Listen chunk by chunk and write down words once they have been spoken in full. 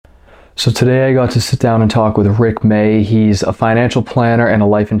So today I got to sit down and talk with Rick May. He's a financial planner and a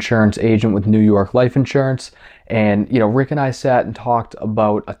life insurance agent with New York Life Insurance. And, Rick and I sat and talked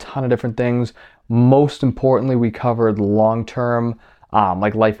about a ton of different things. Most importantly, we covered long-term,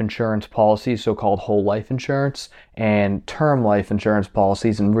 like life insurance policies, so-called whole life insurance, and term life insurance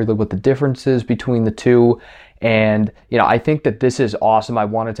policies, and really what the difference is between the two. And, I think that this is awesome. I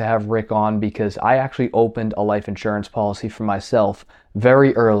wanted to have Rick on because I actually opened a life insurance policy for myself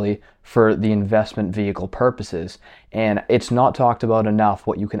very early for the investment vehicle purposes. And it's not talked about enough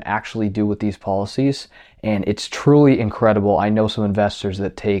what you can actually do with these policies. And it's truly incredible. I know some investors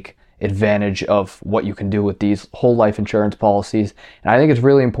that take advantage of what you can do with these whole life insurance policies. And I think it's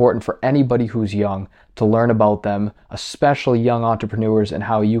really important for anybody who's young to learn about them, especially young entrepreneurs, and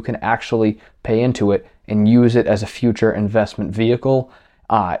how you can actually pay into it and use it as a future investment vehicle.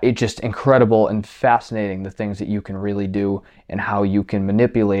 It's just incredible and fascinating the things that you can really do and how you can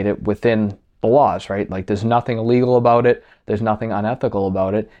manipulate it within the laws, right? Like there's nothing illegal about it. There's nothing unethical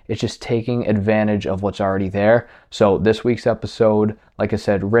about it. It's just taking advantage of what's already there. So this week's episode, like I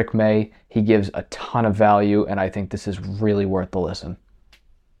said, Rick May, he gives a ton of value, and I think this is really worth the listen.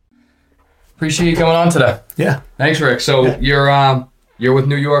 Appreciate you coming on today. Yeah. Thanks, Rick. So you're with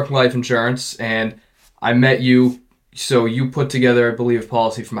New York Life Insurance, and I met you. So you put together, I believe, a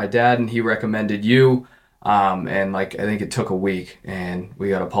policy for my dad, and he recommended you. And I think it took a week, and we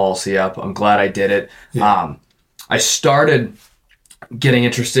got a policy up. I'm glad I did it. Yeah. I started getting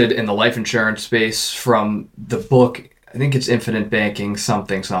interested in the life insurance space from the book. I think it's Infinite Banking,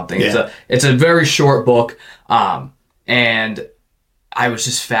 something. Yeah. It's a very short book, and I was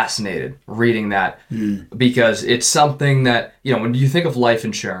just fascinated reading that because it's something that, when you think of life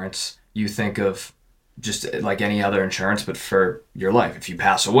insurance, you think of just like any other insurance, but for your life. If you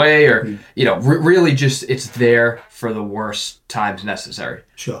pass away or, really just it's there for the worst times necessary.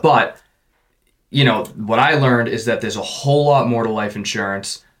 Sure. But, what I learned is that there's a whole lot more to life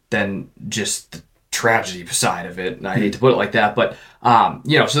insurance than just the tragedy side of it. And I hate to put it like that, but,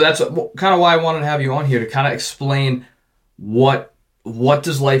 so that's kind of why I wanted to have you on here to kind of explain what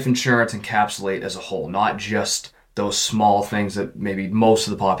does life insurance encapsulate as a whole, not just those small things that maybe most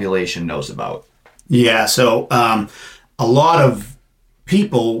of the population knows about. Yeah, so a lot of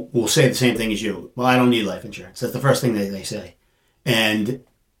people will say the same thing as you. Well, I don't need life insurance. That's the first thing they say. And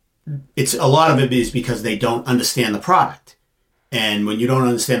it's a lot of it is because they don't understand the product. And when you don't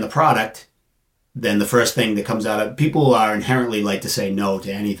understand the product, then the first thing that comes out of people are inherently like to say no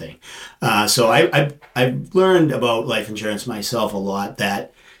to anything. So I've learned about life insurance myself a lot,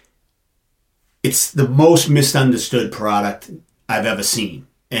 that it's the most misunderstood product I've ever seen.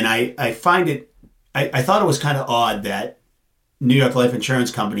 And I find it, I thought it was kind of odd that New York Life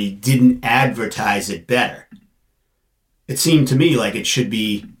Insurance Company didn't advertise it better. It seemed to me like it should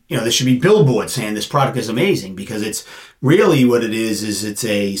be, there should be billboards saying this product is amazing, because it's really what it is it's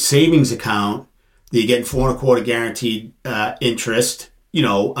a savings account that you get 4.25% guaranteed interest,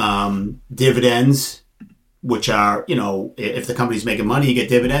 dividends, which are, if the company's making money, you get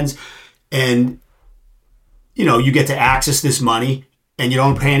dividends, and, you get to access this money and you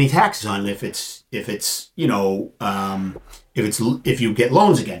don't pay any taxes on it if you get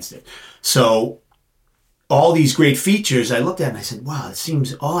loans against it. So all these great features I looked at and I said, wow, it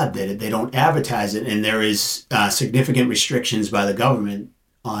seems odd that they don't advertise it, and there is significant restrictions by the government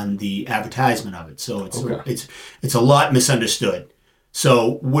on the advertisement of it. So it's a lot misunderstood.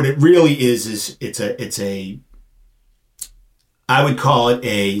 So what it really is I would call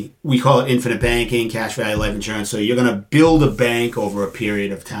it we call it infinite banking, cash value life insurance. So you're going to build a bank over a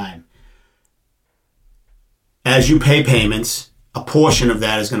period of time. As you pay payments, a portion of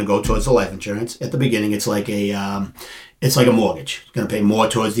that is going to go towards the life insurance. At the beginning, it's like a mortgage. You're going to pay more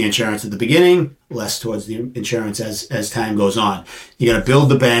towards the insurance at the beginning, less towards the insurance as time goes on. You're going to build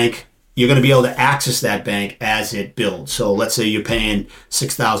the bank. You're going to be able to access that bank as it builds. So let's say you're paying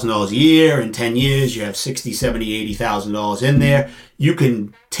 $6,000 a year. In 10 years, you have $60,000, $70,000, $80,000 in there. You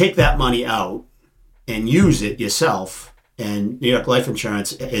can take that money out and use it yourself. And New York Life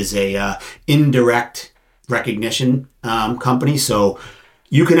Insurance is a indirect recognition company. So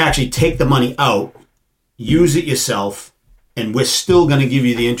you can actually take the money out, use it yourself, and we're still going to give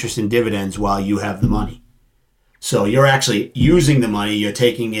you the interest and dividends while you have the money. So you're actually using the money, you're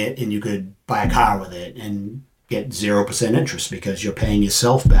taking it, and you could buy a car with it and get 0% interest because you're paying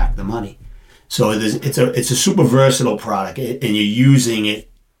yourself back the money. So it's a super versatile product, and you're using it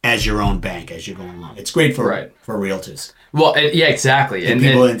as your own bank as you're going along. It's great for realtors. Well, yeah, exactly. And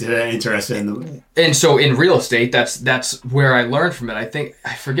people interested in the... And so in real estate, that's where I learned from it.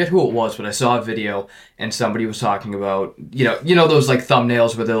 I forget who it was, but I saw a video and somebody was talking about, you know those like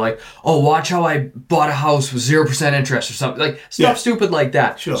thumbnails where they're like, oh, watch how I bought a house with 0% interest or something, like stuff stupid like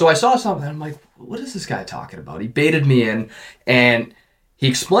that. Sure. So I saw something and I'm like, what is this guy talking about? He baited me in, and he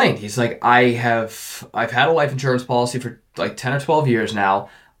explained, he's like, I've had a life insurance policy for like 10 or 12 years now.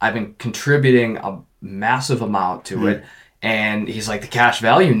 I've been contributing a massive amount to it. And he's like, the cash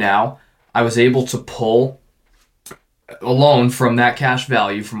value now, I was able to pull a loan from that cash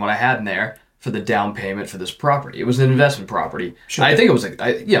value from what I had in there for the down payment for this property. It was an investment property. Sure. I think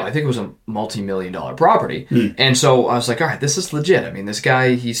it was a multi-million-dollar property. And so I was like, all right, this is legit. I mean, this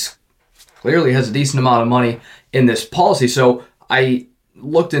guy, he's clearly has a decent amount of money in this policy. So I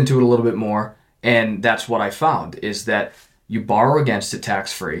looked into it a little bit more, and that's what I found, is that you borrow against it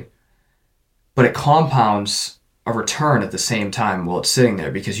tax-free, but it compounds a return at the same time while it's sitting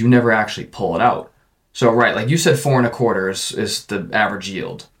there because you never actually pull it out. So, right, like you said, 4.25% is the average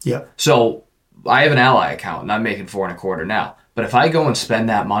yield. Yeah. So I have an Ally account and I'm making 4.25% now. But if I go and spend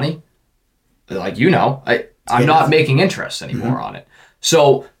that money, like I'm not making interest anymore on it.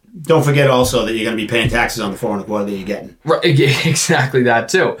 So don't forget also that you're going to be paying taxes on the 4.25% that you're getting. Right, exactly that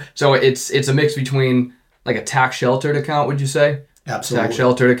too. So it's a mix between like a tax sheltered account, would you say? Absolutely. Tax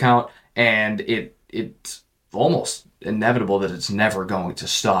sheltered account, and it's almost inevitable that it's never going to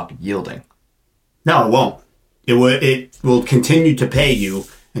stop yielding. No, it won't. It will continue to pay you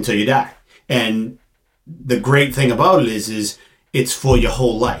until you die. And the great thing about it is it's for your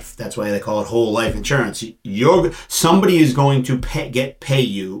whole life. That's why they call it whole life insurance. Somebody is going to get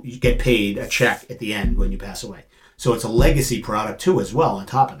paid a check at the end when you pass away. So it's a legacy product too, as well. On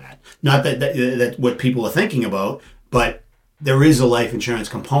top of that, not that what people are thinking about, but there is a life insurance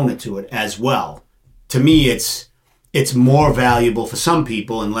component to it as well. To me, it's more valuable for some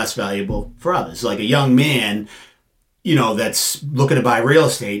people and less valuable for others. Like a young man, that's looking to buy real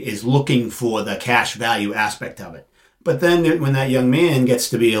estate is looking for the cash value aspect of it. But then when that young man gets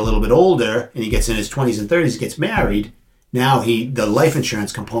to be a little bit older and he gets in his 20s and 30s, gets married, now the life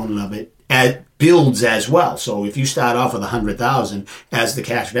insurance component of it builds as well. So if you start off with $100,000, as the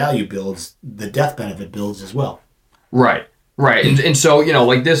cash value builds, the death benefit builds as well. Right. And so,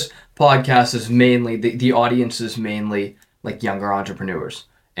 like this podcast is mainly, the audience is mainly like younger entrepreneurs.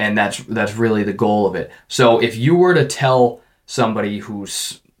 And that's really the goal of it. So if you were to tell somebody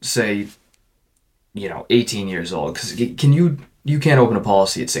who's, say, 18 years old, because you can't open a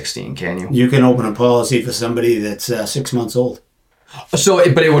policy at 16, can you? You can open a policy for somebody that's 6 months old. So,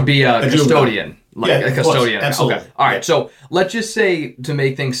 but it would be a custodian, a custodian. Absolutely. Okay. All right. So let's just say, to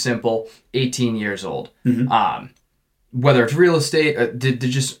make things simple, 18 years old. Mm-hmm. Whether it's real estate, they're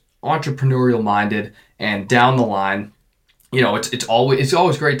just entrepreneurial minded, and down the line, it's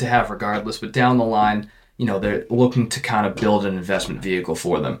always great to have regardless. But down the line, they're looking to kind of build an investment vehicle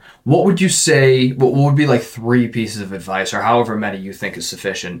for them. What would you say? What would be like 3 pieces of advice, or however many you think is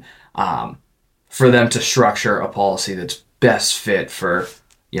sufficient, for them to structure a policy that's best fit for,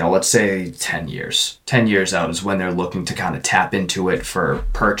 let's say 10 years. 10 years out is when they're looking to kind of tap into it for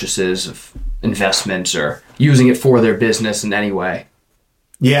purchases of investments or using it for their business in any way.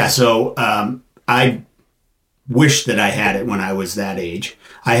 Yeah, so I wish that I had it when I was that age.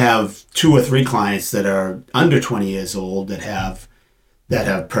 I have 2 or 3 clients that are under 20 years old that have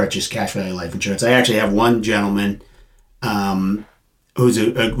purchased cash value life insurance. I actually have one gentleman who's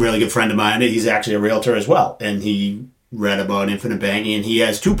a really good friend of mine. He's actually a realtor as well, and he read about infinite banking, and he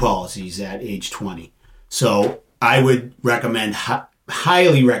has 2 policies at age 20. So I would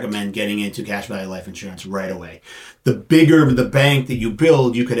highly recommend getting into cash value life insurance right away. The bigger the bank that you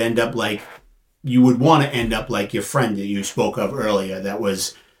build, you would want to end up like your friend that you spoke of earlier that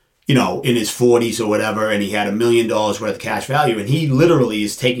was, in his 40s or whatever, and he had $1 million worth of cash value, and he literally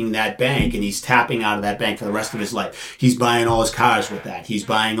is taking that bank and he's tapping out of that bank for the rest of his life. He's buying all his cars with that. He's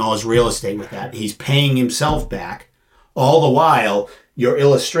buying all his real estate with that. He's paying himself back. All the while, your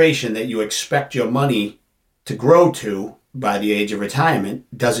illustration that you expect your money to grow to by the age of retirement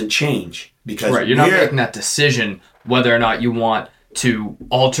doesn't change. Because you're not making that decision whether or not you want to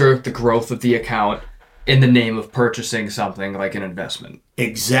alter the growth of the account in the name of purchasing something like an investment.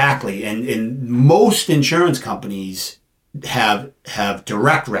 Exactly. And most insurance companies have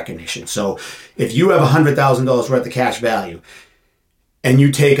direct recognition. So if you have $100,000 worth of cash value and you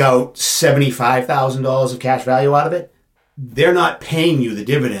take out $75,000 of cash value out of it, they're not paying you the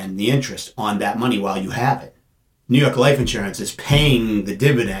dividend, the interest on that money while you have it. New York Life Insurance is paying the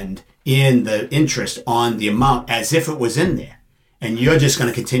dividend in the interest on the amount as if it was in there. and you're just going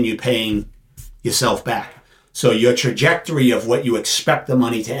to continue paying yourself back. So your trajectory of what you expect the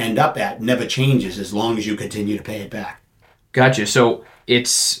money to end up at never changes as long as you continue to pay it back. Gotcha. So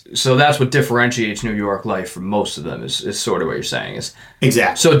that's what differentiates New York Life from most of them is sort of what you're saying is.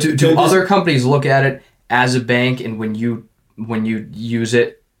 Exactly. So do other companies look at it as a bank, and when you use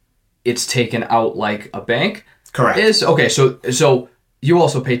it, it's taken out like a bank? Correct. Okay. So you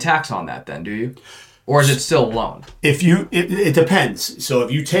also pay tax on that then, do you? Or is it still a loan? It depends. So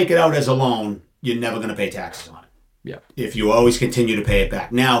if you take it out as a loan, you're never going to pay taxes on it. Yeah. If you always continue to pay it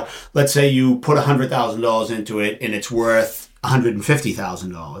back. Now, let's say you put $100,000 into it and it's worth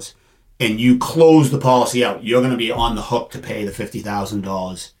 $150,000, and you close the policy out, you're going to be on the hook to pay the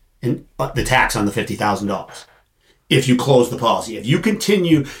 $50,000 and the tax on the $50,000. If you close the policy, if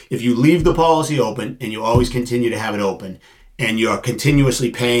you leave the policy open and you always continue to have it open, and you're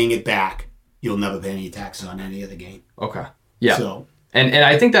continuously paying it back, you'll never pay any taxes on any of the gain. Okay. Yeah. So, and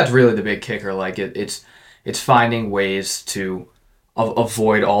I think that's really the big kicker. Like it's finding ways to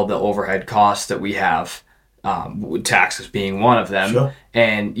avoid all the overhead costs that we have, taxes being one of them. Sure.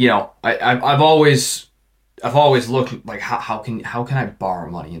 And I've always looked like how can I borrow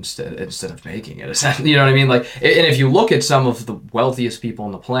money instead of making it? You know what I mean? Like, and if you look at some of the wealthiest people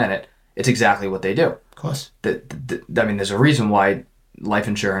on the planet, it's exactly what they do. Of course. I mean, there's a reason why life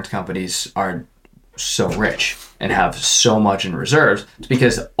insurance companies are so rich and have so much in reserves. It's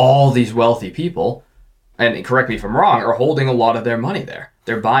because all these wealthy people, and correct me if I'm wrong, are holding a lot of their money there.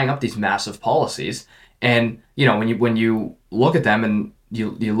 They're buying up these massive policies, and when you look at them and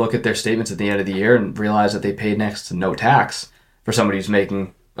you look at their statements at the end of the year and realize that they paid next to no tax for somebody who's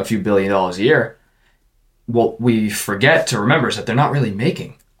making a few $1 billion a year, what we forget to remember is that they're not really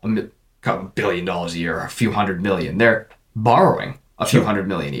making $1 billion a year or a few $100 million. They're borrowing a few $100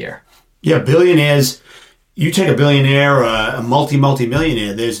 million a year. Yeah, billionaires. You take a billionaire or a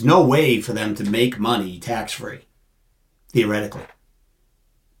multi-millionaire, there's no way for them to make money tax-free, theoretically.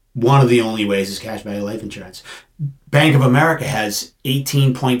 One of the only ways is cash value life insurance. Bank of America has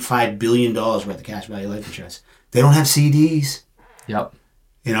 $18.5 billion worth of cash value life insurance. They don't have CDs. Yep.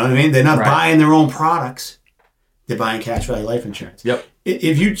 You know what I mean? They're not Right. buying their own products. They're buying cash value life insurance. Yep.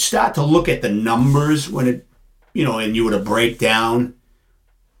 If you start to look at the numbers when it, and you were to break down,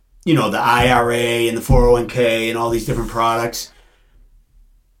 the IRA and the 401k and all these different products,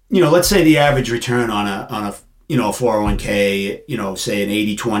 let's say the average return on a 401k, say an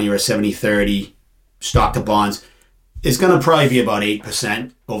 80-20 or a 70-30 stock to bonds is going to probably be about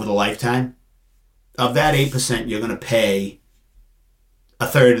 8% over the lifetime. Of that 8%, you're going to pay a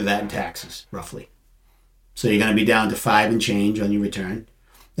third of that in taxes, roughly. So you're going to be down to 5 and change on your return.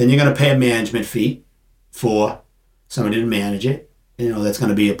 Then you're going to pay a management fee for somebody to manage it. That's going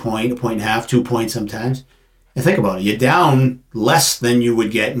to be a point and a half, 2 points sometimes. And think about it. You're down less than you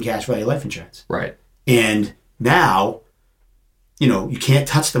would get in cash value life insurance. Right. And now, you can't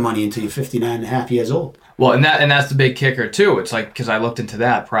touch the money until you're 59 and a half years old. Well, and that's the big kicker too. It's like, because I looked into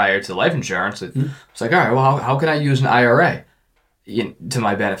that prior to life insurance. It's like, all right, well, how can I use an IRA to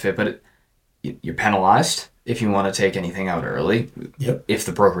my benefit? But you're penalized if you want to take anything out early, Yep. if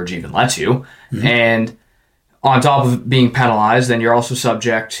the brokerage even lets you. And on top of being penalized, then you're also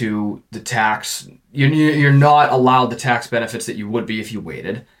subject to the tax. You're not allowed the tax benefits that you would be if you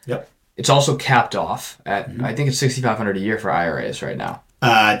waited. Yep. It's also capped off at, I think it's $6,500 a year for IRAs right now.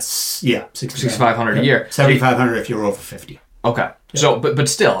 It's $6,500 a year. $7,500 if you're over 50. Okay. Yep. So, but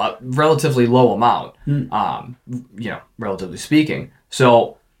still a relatively low amount, relatively speaking.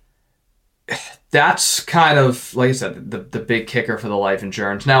 So that's kind of, like I said, the big kicker for the life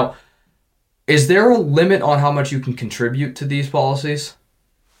insurance. Now, is there a limit on how much you can contribute to these policies?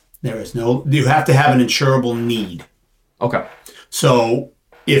 There is no. You have to have an insurable need. Okay. So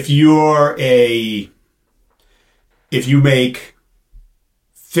if you make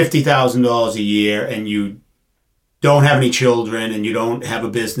 $50,000 a year and you don't have any children and you don't have a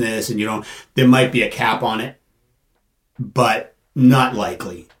business and there might be a cap on it, but not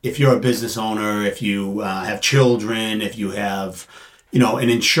likely. If you're a business owner, if you have children, if you have, an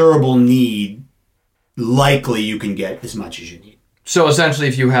insurable need, likely you can get as much as you need. So essentially,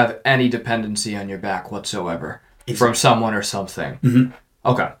 if you have any dependency on your back whatsoever from someone or something. Mm-hmm.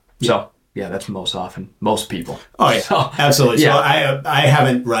 Okay. Yeah. So yeah, that's most people. Oh yeah, so, absolutely. Yeah. So I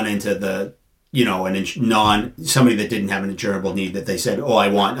haven't run into the, somebody that didn't have an insurable need that they said, oh, I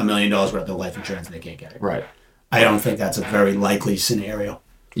want $1 million worth of life insurance and they can't get it. Right. I don't think that's a very likely scenario.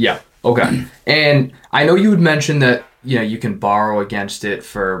 Yeah. Okay. And I know you had mentioned that, you can borrow against it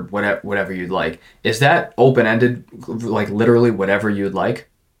for whatever you'd like. Is that open-ended, like literally whatever you'd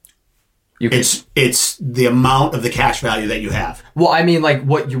like? It's the amount of the cash value that you have. Well, I mean, like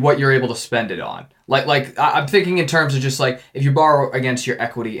what you're able to spend it on. Like I'm thinking in terms of just like if you borrow against your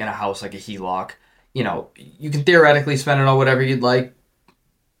equity in a house, like a HELOC, you can theoretically spend it on whatever you'd like,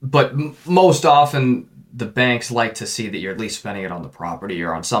 but most often the banks like to see that you're at least spending it on the property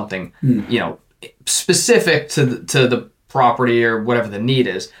or on something, specific to the property or whatever the need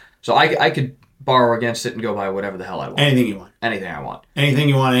is. So I could borrow against it and go buy whatever the hell I want. Anything you want. Anything I want. Anything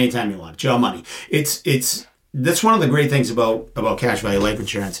you want, anytime you want. It's your money. That's one of the great things about cash value life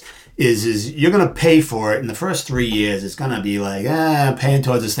insurance is you're going to pay for it in the first 3 years. It's going to be like, paying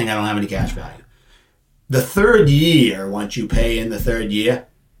towards this thing, I don't have any cash value. The third year, once you pay in the third year,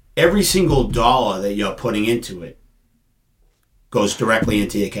 every single dollar that you're putting into it goes directly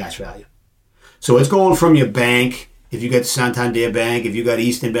into your cash value. So it's going from your bank. If you got Santander Bank, if you got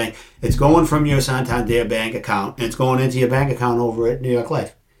Eastern Bank, it's going from your Santander Bank account and it's going into your bank account over at New York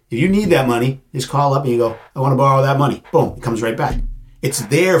Life. If you need that money, just call up and you go, I want to borrow that money. Boom, it comes right back. It's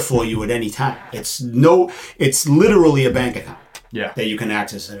there for you at any time. It's literally a bank account that you can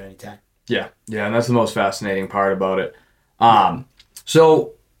access at any time. Yeah, and that's the most fascinating part about it.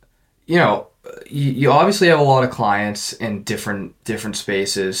 So, you obviously have a lot of clients in different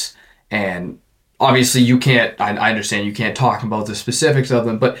spaces, and obviously you can't, I understand you can't talk about the specifics of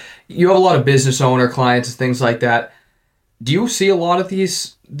them, but you have a lot of business owner clients and things like that. Do you see a lot of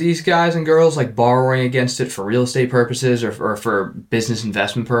these guys and girls like borrowing against it for real estate purposes or for business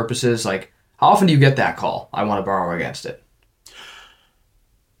investment purposes? Like, how often do you get that call? I want to borrow against it.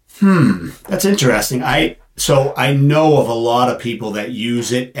 That's interesting. So I know of a lot of people that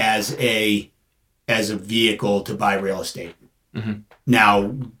use it as a vehicle to buy real estate. Mm-hmm.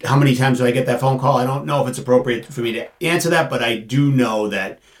 Now, how many times do I get that phone call? I don't know if it's appropriate for me to answer that, but I do know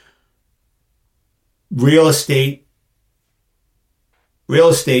that real estate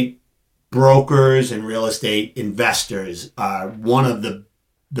brokers and real estate investors are one of the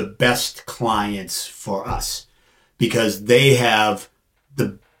best clients for us because they have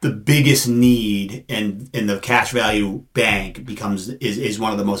the biggest need, and the cash value bank is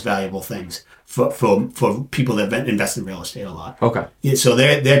one of the most valuable things for people that invest in real estate a lot. Okay. Yeah, so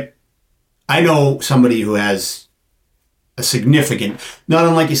I know somebody who has a significant, not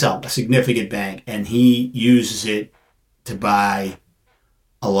unlike yourself, a significant bank, and he uses it to buy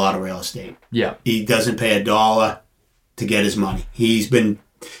a lot of real estate. Yeah. He doesn't pay $1 to get his money. He's been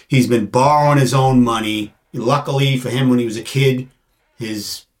borrowing his own money. Luckily for him, when he was a kid,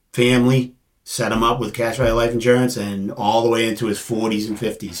 his family set him up with cash value life insurance, and all the way into his 40s and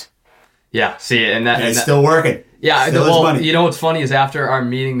 50s. Yeah, see, and it's still working. Yeah, money. What's funny is after our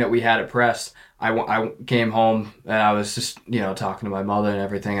meeting that we had at Press, I came home and I was just talking to my mother and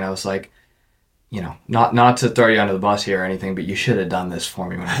everything, and I was like, not to throw you under the bus here or anything, but you should have done this for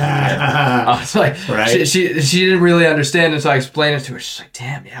me when I was a kid. I was like, right? She didn't really understand it, so I explained it to her. She's like,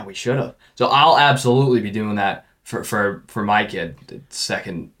 damn, yeah, we should have. So I'll absolutely be doing that for my kid the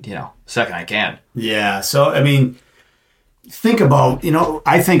second I can. Yeah. So, I mean, think about,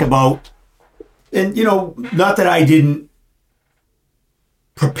 I think about, and, not that I didn't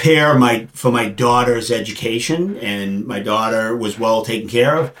prepare for my daughter's education and my daughter was well taken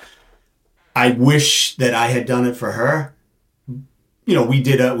care of. I wish that I had done it for her. We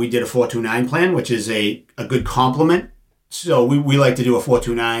did a 429 plan, which is a good complement. So we like to do a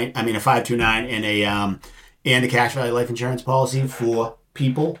 529 and a cash value life insurance policy for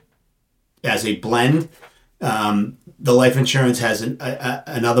people as a blend. The life insurance has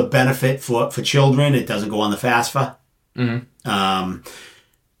another benefit for children. It doesn't go on the FAFSA. Mm-hmm.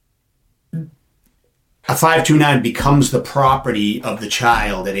 A 529 becomes the property of the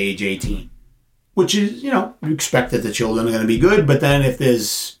child at age 18, which is, you expect that the children are going to be good, but then if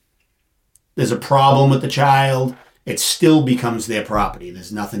there's a problem with the child, it still becomes their property.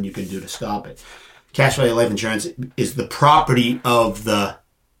 There's nothing you can do to stop it. Cash value life insurance is the property of the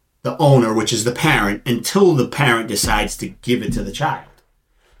owner, which is the parent, until the parent decides to give it to the child.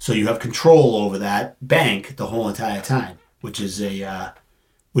 So you have control over that bank the whole entire time, which is a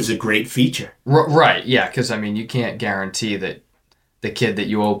great feature. Right, yeah, because, you can't guarantee that the kid that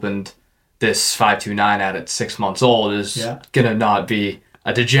you opened this 529 at 6 months old is going to not be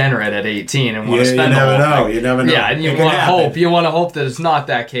a degenerate at 18 and want to spend all the You never know. Yeah, and you want to hope that it's not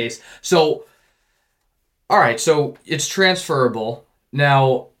that case. So, all right, so it's transferable.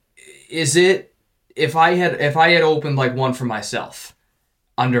 Now, is it, if I had opened like one for myself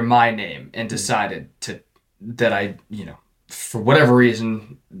under my name and decided that I, for whatever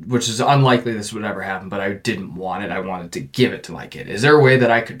reason, which is unlikely this would ever happen, but I didn't want it, I wanted to give it to my kid. Is there a way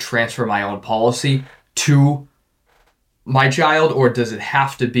that I could transfer my own policy to my child, or does it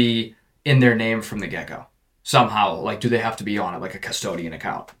have to be in their name from the get-go somehow? Like, do they have to be on it like a custodian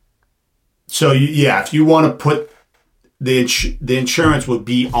account? So if you want to put the insurance would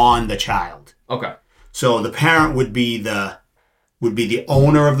be on the child. Okay. So the parent would be the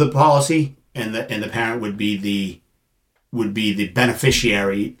owner of the policy, and the parent would be the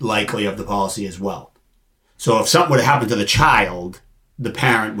beneficiary likely of the policy as well. So if something would happen to the child, the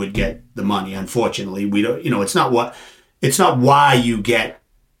parent would get the money. Unfortunately, we don't. It's not why you get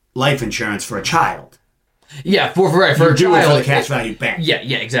life insurance for a child. Yeah, for a child, do it for the cash value bank. Yeah,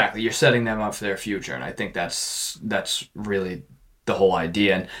 exactly. You're setting them up for their future, and I think that's really the whole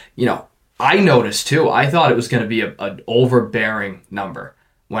idea. And I noticed too. I thought it was going to be an overbearing number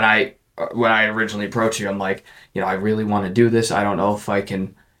when I originally approached you. I'm like, I really want to do this. I don't know if I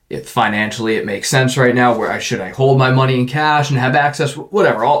can. If financially it makes sense right now. Where should I hold my money in cash and have access?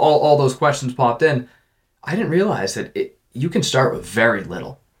 Whatever. All those questions popped in. I didn't realize that you can start with very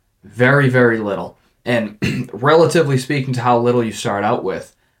little, very, very little. And relatively speaking to how little you start out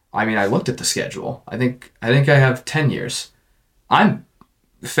with, I mean, I looked at the schedule. I think I have 10 years. I'm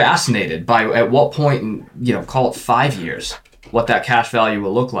fascinated by at what point in, call it 5 years, what that cash value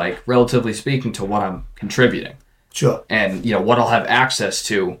will look like, relatively speaking to what I'm contributing. Sure. And, what I'll have access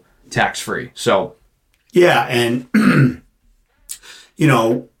to tax-free. So. Yeah. And,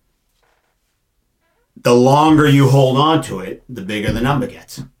 the longer you hold on to it, the bigger the number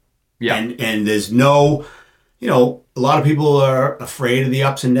gets. Yeah. And there's no, a lot of people are afraid of the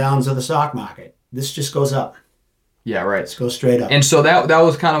ups and downs of the stock market. This just goes up. Yeah, right. It goes straight up. And so that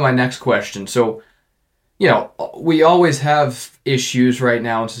was kind of my next question. So, we always have issues right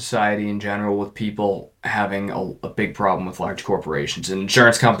now in society in general with people having a big problem with large corporations, and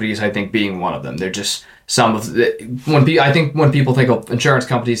insurance companies, I think, being one of them. They're just some of the when people think of insurance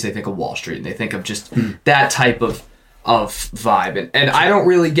companies, they think of Wall Street, and they think of just that type of vibe. And I don't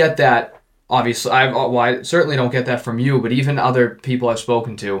really get that. Obviously, I certainly don't get that from you, but even other people I've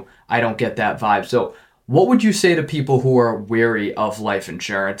spoken to, I don't get that vibe. So what would you say to people who are wary of life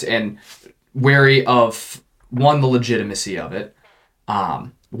insurance and wary of, one, the legitimacy of it,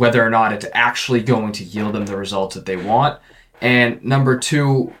 whether or not it's actually going to yield them the results that they want, and number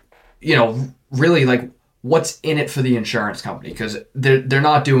two, really like what's in it for the insurance company, because they're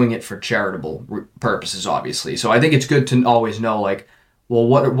not doing it for charitable purposes, obviously. So I think it's good to always know, like, well,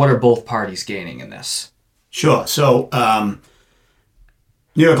 what are both parties gaining in this? Sure. So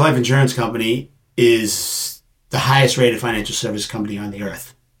New York Life Insurance Company is the highest rated financial service company on the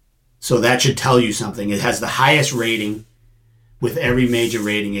earth. So that should tell you something. It has the highest rating with every major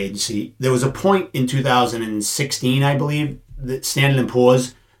rating agency. There was a point in 2016, I believe, that Standard &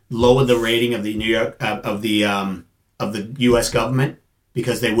 Poor's lowered the rating of the New York of the U.S. government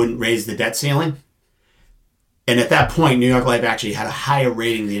because they wouldn't raise the debt ceiling. And at that point, New York Life actually had a higher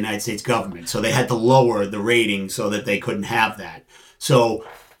rating than the United States government, so they had to lower the rating so that they couldn't have that. So,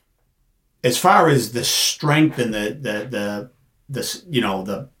 as far as the strength and the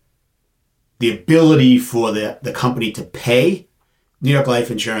ability for the company to pay, New York Life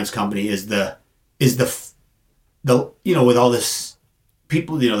Insurance Company is the with all this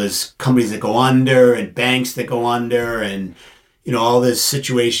people, there's companies that go under and banks that go under, and all this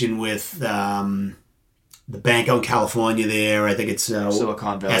situation with the bank out in California there. I think it's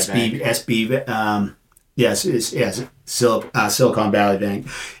Silicon Valley Bank. Silicon Valley Bank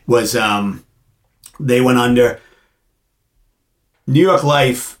was they went under. New York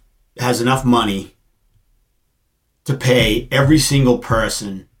Life has enough money to pay every single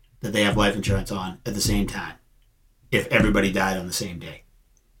person that they have life insurance on at the same time if everybody died on the same day.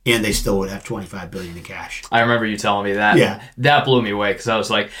 And they still would have $25 billion in cash. I remember you telling me that. Yeah. That blew me away because I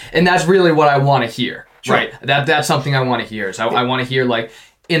was like, and that's really what I want to hear, sure. Right? That's something I want to hear. So I want to hear, like,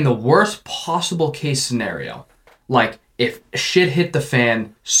 in the worst possible case scenario, like, if shit hit the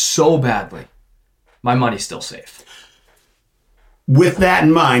fan so badly, my money's still safe. With that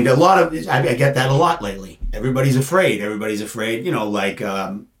in mind, I get that a lot lately. Everybody's afraid.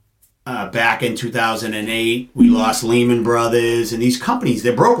 Back in 2008, we lost Lehman Brothers, and these companies,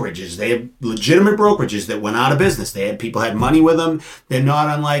 they're brokerages. They have legitimate brokerages that went out of business. People had money with them. They're not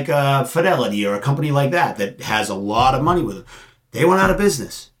unlike Fidelity or a company like that has a lot of money with them. They went out of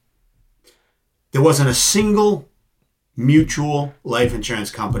business. There wasn't a single mutual life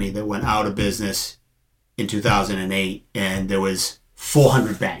insurance company that went out of business in 2008, and there was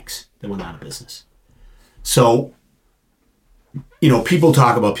 400 banks that went out of business. So, people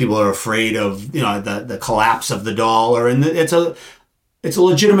talk about people are afraid of, the collapse of the dollar, and it's a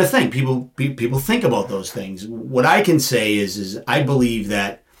legitimate thing. People think about those things. What I can say is I believe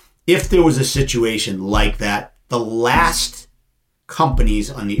that if there was a situation like that, the last companies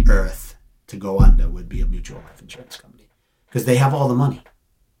on the earth to go under would be a mutual life insurance company, because they have all the money.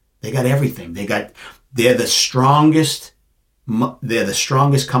 They got everything. They're the strongest. They're the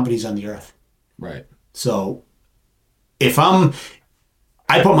strongest companies on the earth. Right. So if I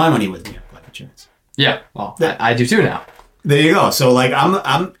put my money with New York Life Insurance. Yeah. Well, I do too now. There you go. So like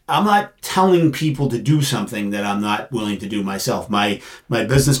I'm not telling people to do something that I'm not willing to do myself. My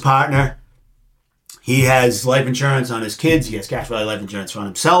business partner, he has life insurance on his kids. He has Cache Valley Life Insurance on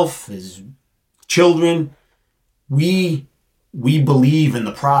himself, his children. We believe in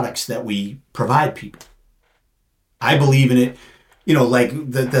the products that we provide people. I believe in it. You know, like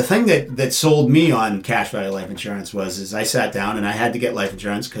the thing that sold me on Cache Valley Life Insurance was I sat down and I had to get life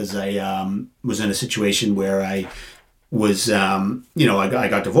insurance because I was in a situation where I was, I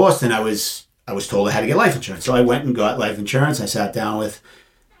got divorced and I was told I had to get life insurance. So I went and got life insurance. I sat down with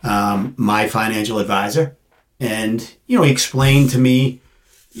my financial advisor, and, he explained to me,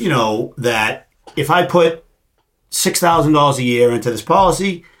 that if I put $6,000 a year into this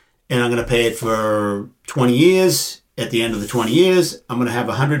policy and I'm going to pay it for 20 years, at the end of the 20 years, I'm going to have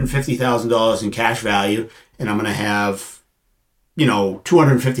 $150,000 in cash value, and I'm going to have,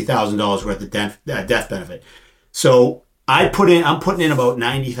 $250,000 worth of death benefit. So I'm putting in about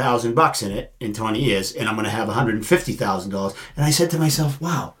 $90,000 in it in 20 years, and I'm going to have $150,000. And I said to myself,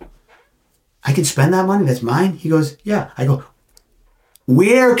 wow, I can spend that money? That's mine? He goes, yeah. I go,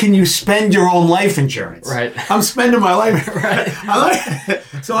 where can you spend your own life insurance? Right. I'm spending my life. Right.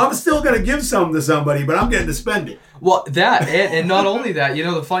 So I'm still going to give some to somebody, but I'm getting to spend it. Well, that, and not only that,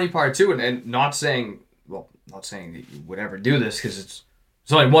 the funny part too, and not saying that you would ever do this, because it's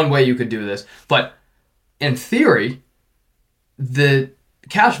only one way you could do this, but in theory, the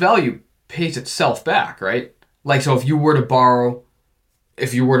cash value pays itself back, right? Like, so if you were to borrow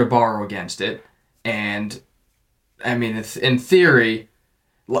against it, and I mean, in theory,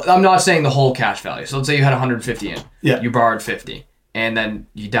 I'm not saying the whole cash value. So let's say you had 150 in. Yeah. You borrowed 50, and then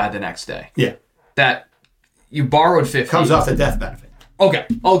you died the next day. Yeah. That you borrowed 50. Comes off the death benefit. Okay.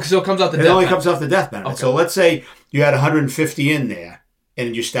 Oh, so it comes off the death benefit. It only comes off the death benefit. Okay. So let's say you had 150 in there,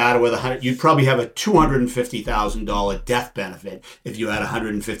 and you started with 100. You'd probably have a $250,000 death benefit if you had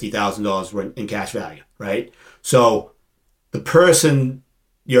 $150,000 in cash value, right? So the person,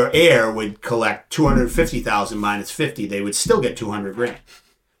 your heir, would collect $250,000 minus 50. They would still get $200,000,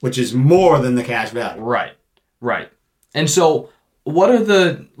 which is more than the cash value. Right. And so, what are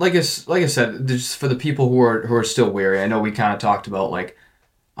the, like I said, just for the people who are still wary? I know we kind of talked about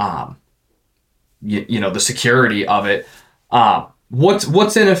the security of it.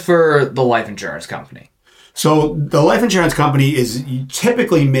 What's in it for the life insurance company? So the life insurance company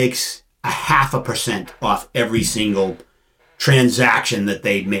typically makes 0.5% off every single transaction that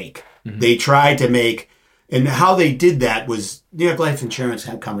they make. Mm-hmm. They try to make, and how they did that was New York Life Insurance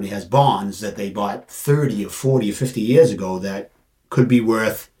Company has bonds that they bought 30 or 40 or 50 years ago that could be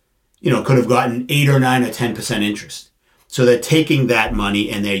worth, could have gotten 8 or 9 or 10% interest. So they're taking that money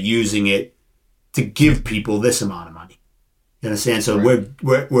and they're using it to give people this amount of money. You understand? So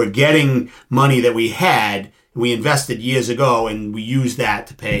right. we're getting money that we invested years ago, and we use that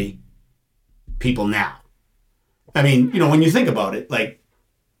to pay people now. I mean, when you think about it, like,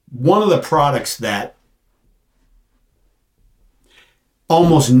 one of the products that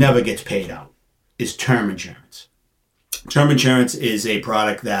almost never gets paid out is term insurance. Term insurance is a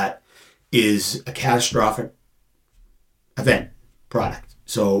product that is a catastrophic event product.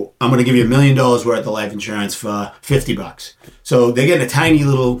 So I'm going to give you $1 million worth of life insurance for $50. So they're getting a tiny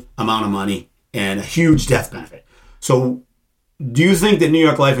little amount of money and a huge death benefit. So do you think that New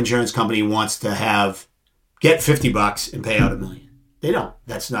York Life Insurance Company wants to get $50 and pay out $1 million? They don't.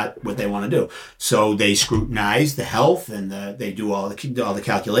 That's not what they want to do. So they scrutinize the health, and they do all the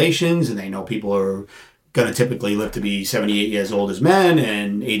calculations, and they know people are going to typically live to be 78 years old as men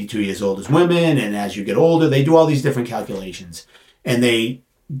and 82 years old as women. And as you get older, they do all these different calculations, and they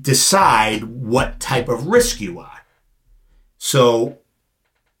decide what type of risk you are. So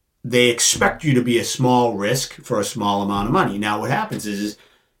they expect you to be a small risk for a small amount of money. Now, what happens is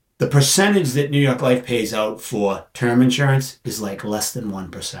the percentage that New York Life pays out for term insurance is like less than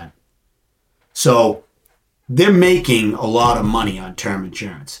 1%. So they're making a lot of money on term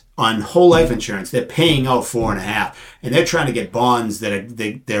insurance. On whole life insurance, they're paying out 4.5%, and they're trying to get bonds that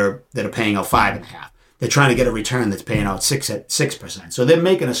are paying out 5.5%. They're trying to get a return that's paying out 6%. So they're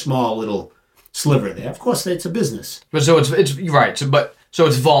making a small little sliver there. Of course, it's a business. But so it's right. So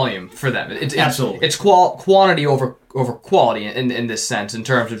it's volume for them. It's absolutely. It's quantity over quality in this sense, in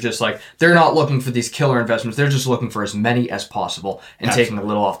terms of just like, they're not looking for these killer investments. They're just looking for as many as possible and taking a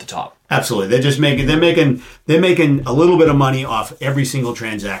little off the top. Absolutely. They're making a little bit of money off every single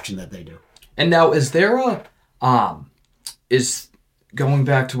transaction that they do. And now, is there is going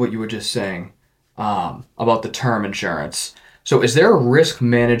back to what you were just saying about the term insurance. So is there a risk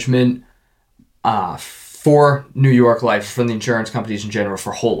management for New York Life, from the insurance companies in general,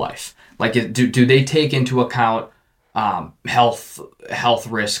 for whole life? Like, do they take into account health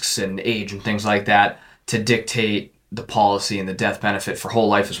risks and age and things like that to dictate the policy and the death benefit for whole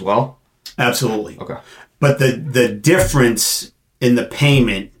life as well? Absolutely. Okay. But the difference in the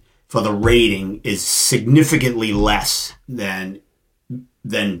payment for the rating is significantly less than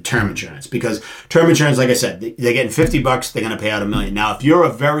term insurance, because term insurance, like I said, they're getting $50, they're going to pay out $1 million. Now, if you're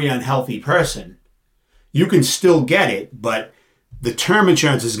a very unhealthy person, you can still get it, but the term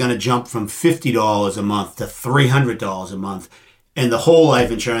insurance is going to jump from $50 a month to $300 a month. And the whole life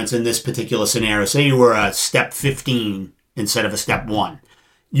insurance in this particular scenario, say you were a step 15 instead of a step 1,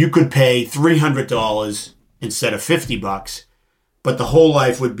 you could pay $300 instead of $50, but the whole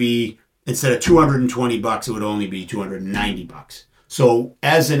life would be, instead of $220, it would only be $290. So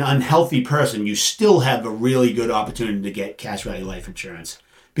as an unhealthy person, you still have a really good opportunity to get cash value life insurance,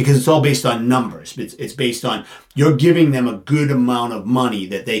 because it's all based on numbers. It's based on, you're giving them a good amount of money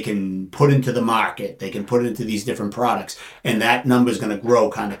that they can put into the market. They can put into these different products, and that number is going to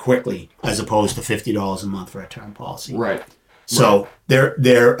grow kind of quickly, as opposed to $50 a month for a term policy. Right. So it's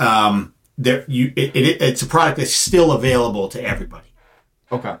a product that's still available to everybody.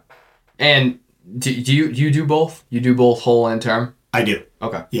 Okay. And do you do both? You do both whole and term? I do.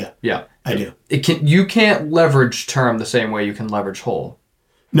 Okay. Yeah. I do. You can't leverage term the same way you can leverage whole.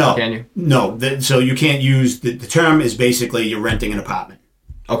 No. Can you? No. So you can't use the term is basically you're renting an apartment.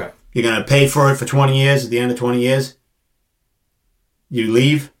 Okay. You're going to pay for it for 20 years. At the end of 20 years, you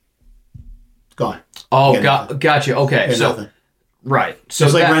leave. It's gone. Oh, gotcha. Okay. So nothing. Right. So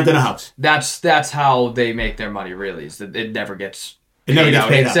it's like renting a house. That's how they make their money, really, is that it never gets paid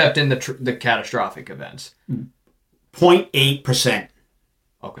out, except in the catastrophic events. 0.8%.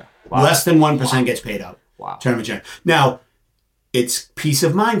 Okay. Wow. Less than 1% gets paid out. Wow. Term insurance. Now, it's peace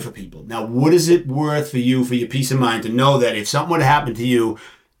of mind for people. Now, what is it worth for you, for your peace of mind, to know that if something were to happen to you,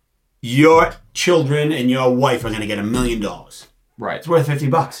 your children and your wife are going to get $1 million? Right. It's worth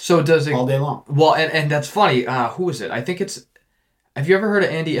 $50. So does it all day long? Well, and that's funny. Who is it? I think it's. Have you ever heard of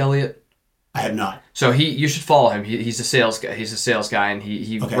Andy Elliott? I have not. So you should follow him. He's a sales guy. He's a sales guy, and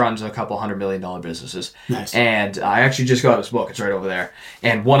he runs a couple $100 million businesses. Nice. And I actually just got his book. It's right over there.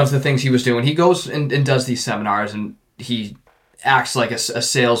 And one of the things he was doing, he goes and does these seminars, and he acts like a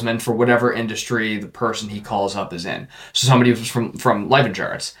salesman for whatever industry the person he calls up is in. So somebody was from life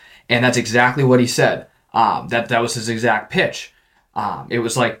insurance, and that's exactly what he said. That was his exact pitch. It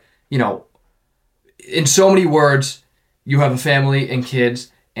was like, in so many words, you have a family and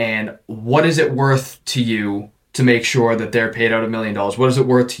kids, and what is it worth to you to make sure that they're paid out $1 million? What is it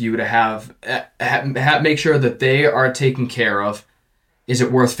worth to you to have make sure that they are taken care of? Is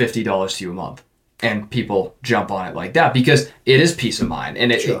it worth $50 to you a month? And people jump on it like that because it is peace of mind.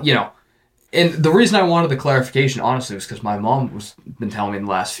 And and the reason I wanted the clarification, honestly, was because my mom was been telling me in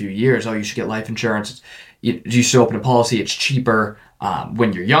the last few years, you should get life insurance. You should open a policy. It's cheaper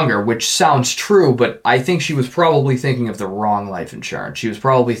when you're younger, which sounds true, but I think she was probably thinking of the wrong life insurance. She was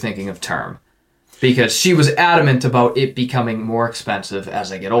probably thinking of term, because she was adamant about it becoming more expensive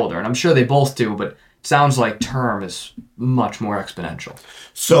as I get older. And I'm sure they both do, but it sounds like term is much more exponential.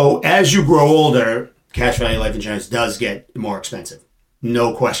 So as you grow older, cash value life insurance does get more expensive.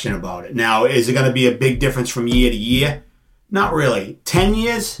 No question about it. Now, is it going to be a big difference from year to year? Not really. 10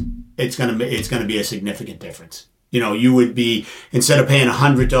 years, it's going to be a significant difference. You would be, instead of paying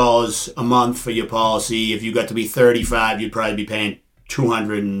 $100 a month for your policy, if you got to be 35, you'd probably be paying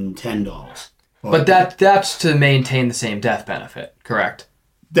 $210. But that's to maintain the same death benefit, correct?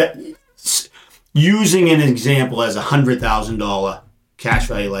 That, using an example as a $100,000 cash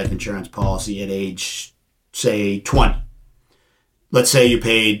value life insurance policy at age, say, 20. Let's say you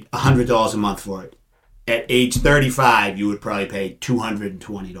paid $100 a month for it. At age 35, you would probably pay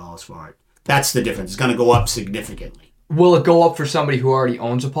 $220 for it. That's the difference. It's going to go up significantly. Will it go up for somebody who already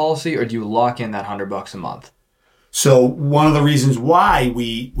owns a policy, or do you lock in that $100 a month? So one of the reasons why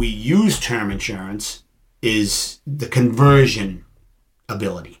we use term insurance is the conversion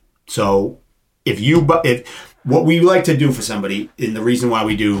ability. So if what we like to do for somebody, and the reason why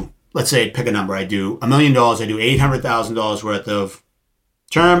we do, let's say, pick a number, I do $1 million, I do $800,000 worth of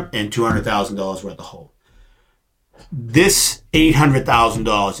term and $200,000 worth of whole. This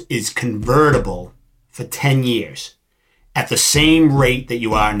 $800,000 is convertible for 10 years at the same rate that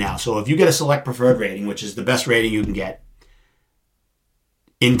you are now. So if you get a select preferred rating, which is the best rating you can get,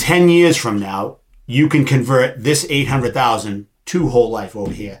 in 10 years from now, you can convert this $800,000 to whole life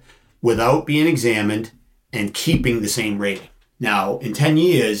over here. without being examined and keeping the same rating. Now, in 10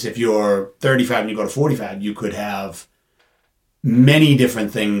 years, if you're 35 and you go to 45, you could have many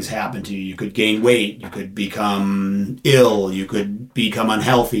different things happen to you. You could gain weight, you could become ill, you could become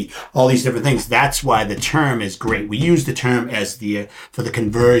unhealthy, all these different things. That's why the term is great. We use the term as for the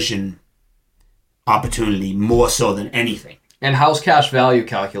conversion opportunity more so than anything. And how's cash value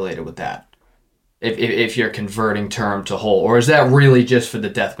calculated with that? If you're converting term to whole, or is that really just for the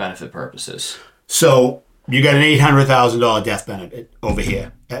death benefit purposes? So you got an $800,000 death benefit over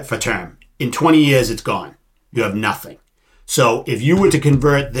here for term. In 20 years, it's gone. You have nothing. So if you were to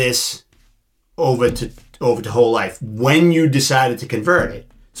convert this over to whole life, when you decided to convert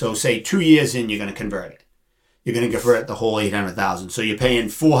it, so say 2 years in, you're going to convert it. You're going to convert the whole $800,000. So you're paying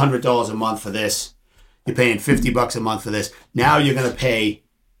 $400 a month for this. You're paying $50 a month for this. Now you're going to pay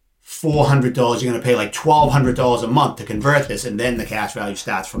 $400. You're going to pay like $1,200 a month to convert this, and then the cash value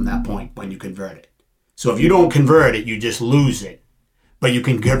starts from that point when you convert it. So if you don't convert it, you just lose it, but you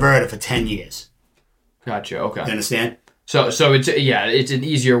can convert it for 10 years. Gotcha. Okay. You understand? So it's an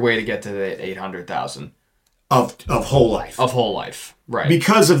easier way to get to the 800,000 of whole life. Of whole life, right?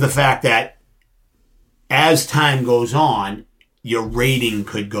 Because of the fact that as time goes on, your rating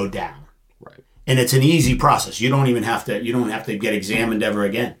could go down. Right. And it's an easy process. You don't have to get examined ever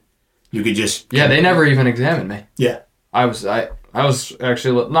again. You could just they never even examined me. Yeah. I was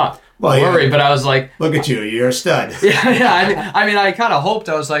actually not worried, but I was like, look at you, you're a stud. Yeah. I mean, I kind of hoped.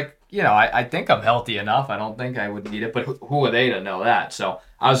 I was like, I think I'm healthy enough. I don't think I would need it, but who are they to know that? So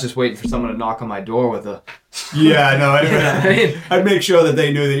I was just waiting for someone to knock on my door with a. Yeah, no, I'd make sure that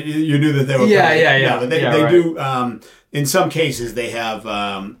they knew that you knew that they were. Yeah. But they right. do. In some cases, they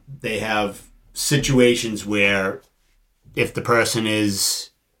have situations where if the person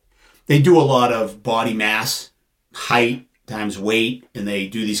they do a lot of body mass, height times weight, and they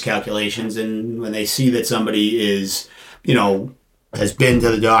do these calculations. And when they see that somebody is, has been to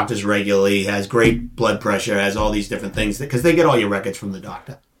the doctors regularly, has great blood pressure, has all these different things, because they get all your records from the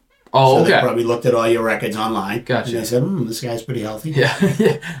doctor. Oh, so okay. They probably looked at all your records online. Gotcha. And they said, this guy's pretty healthy. Yeah.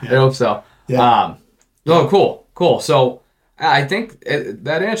 I hope so. Yeah. Cool. So I think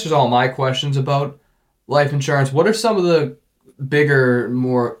that answers all my questions about life insurance. What are some of the bigger,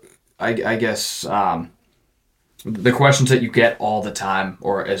 more, I guess, the questions that you get all the time,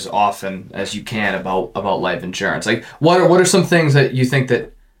 or as often as you can about life insurance? Like, what are some things that you think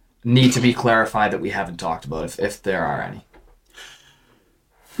that need to be clarified that we haven't talked about, if there are any?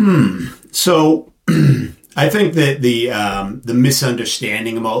 So I think that the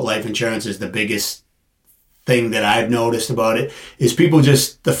misunderstanding about life insurance is the biggest thing that I've noticed about it. Is people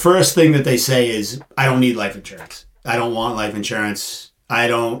the first thing that they say is, I don't need life insurance. I don't want life insurance. I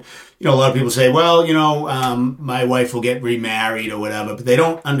don't, a lot of people say, well, my wife will get remarried or whatever, but they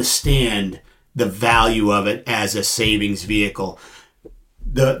don't understand the value of it as a savings vehicle.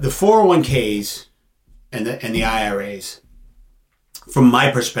 The 401ks and the IRAs, from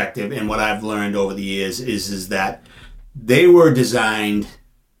my perspective and what I've learned over the years, is that they were designed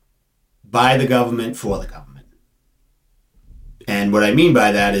by the government for the government. And what I mean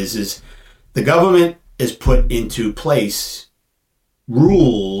by that is the government is put into place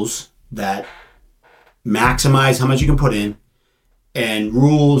rules that maximize how much you can put in, and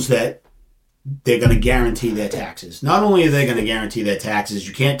rules that they're going to guarantee their taxes. Not only are they going to guarantee their taxes,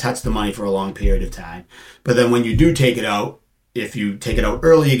 you can't touch the money for a long period of time, but then when you do take it out, if you take it out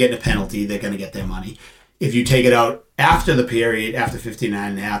early, you get a penalty, they're going to get their money. If you take it out after the period, after 59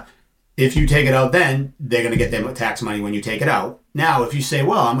 and a half, if you take it out then, they're going to get their tax money when you take it out. Now, if you say,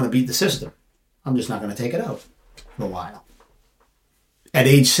 well, I'm going to beat the system, I'm just not going to take it out for a while. At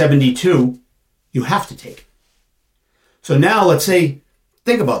age 72, you have to take it. So now let's say,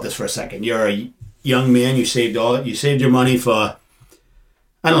 think about this for a second. You're a young man, you saved your money for,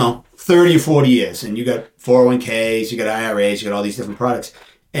 30 or 40 years, and you got 401ks, you got IRAs, you got all these different products,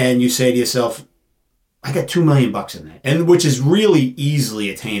 and you say to yourself, I got $2 million in there, and which is really easily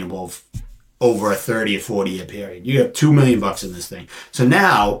attainable over a 30 or 40 year period. You have $2 million in this thing. So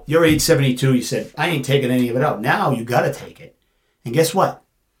now you're age 72, you said, I ain't taking any of it out. Now you got to take it. And guess what?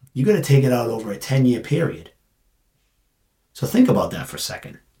 You got to take it out over a 10-year period. So think about that for a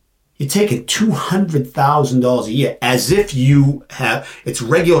second. You're taking $200,000 a year as if it's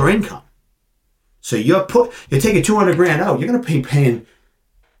regular income. So you're taking $200,000 out. You're going to be paying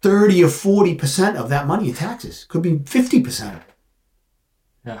 30 or 40% of that money in taxes. Could be 50% of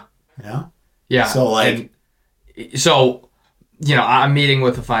it. Yeah. Yeah. So I'm meeting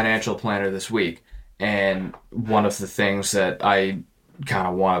with a financial planner this week, and one of the things that I kind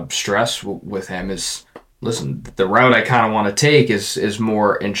of want to stress with him is listen, the route I kind of want to take is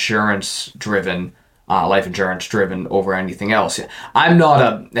more insurance driven, life insurance driven over anything else. I'm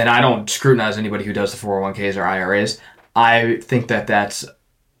not and I don't scrutinize anybody who does the 401ks or IRAs. I think that that's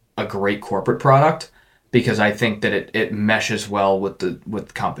a great corporate product because I think that it meshes well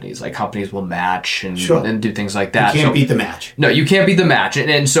with companies. Like companies will match and do things like that. You can't beat the match. No, you can't beat the match.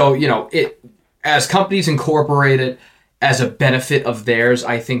 And so, as companies incorporate it as a benefit of theirs,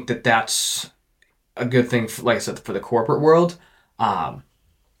 I think that that's a good thing, like I said, for the corporate world.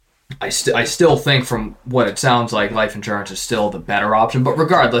 I still think from what it sounds like, life insurance is still the better option. But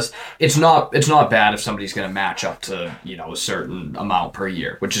regardless, it's not bad if somebody's going to match up to a certain amount per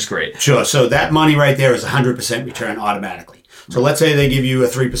year, which is great. Sure. So that money right there is 100% return automatically. So let's say they give you a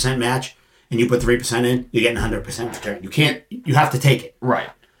 3% match, and you put 3% in, you're getting 100% return. You have to take it. Right.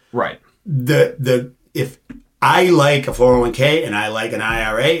 If I like a 401k and I like an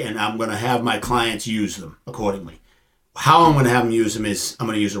IRA, and I'm going to have my clients use them accordingly. How I'm going to have them use them is I'm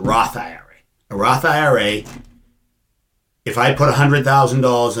going to use a Roth IRA. A Roth IRA, if I put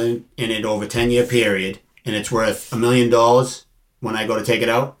 $100,000 in it over a 10-year period and it's worth $1 million when I go to take it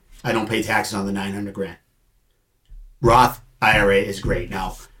out, I don't pay taxes on the $900,000. Roth IRA is great.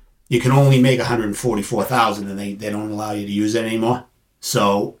 Now, you can only make $144,000 and they don't allow you to use it anymore.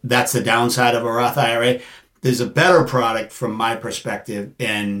 So that's the downside of a Roth IRA. There's a better product from my perspective,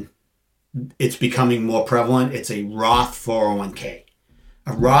 and it's becoming more prevalent. It's a Roth 401k.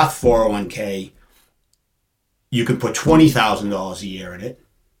 A Roth 401k, you can put $20,000 a year in it,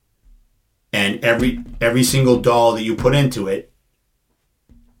 and every single dollar that you put into it,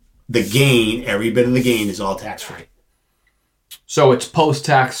 the gain, every bit of the gain is all tax-free. So it's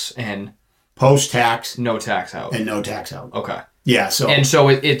post-tax and... Post-tax. No tax out. And no tax out. Okay. Yeah, so... And so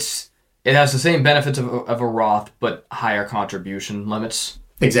it has the same benefits of a Roth, but higher contribution limits?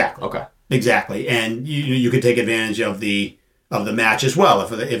 Exactly. Okay. Exactly, and you could take advantage of the match as well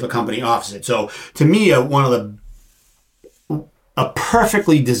if a company offers it. So to me, a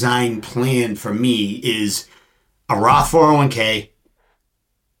perfectly designed plan for me is a Roth 401k,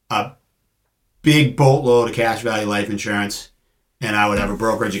 a big boatload of cash value life insurance, and I would have a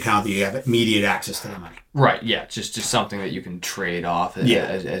brokerage account that you have immediate access to the money. Right. Yeah. Just something that you can trade off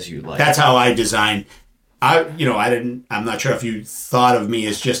as you like. That's how I design. I'm not sure if you thought of me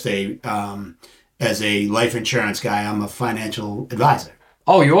as just as a life insurance guy. I'm a financial advisor.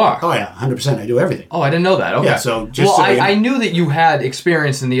 Oh, you are? Oh, yeah, 100%. I do everything. Oh, I didn't know that. Okay. Yeah, so I knew that you had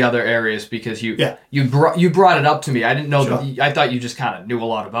experience in the other areas because you brought it up to me. I didn't know that. I thought you just kind of knew a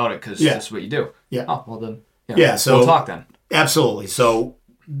lot about it because that's what you do. Yeah. Oh, well then. So we'll talk then. Absolutely. So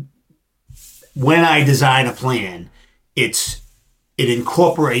when I design a plan, it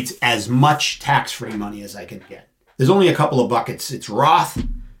incorporates as much tax-free money as I can get. There's only a couple of buckets. It's Roth,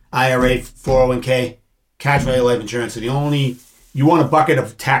 IRA, 401k, cash value life insurance. So you want a bucket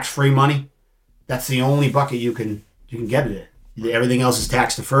of tax-free money, that's the only bucket you can get it in. Everything else is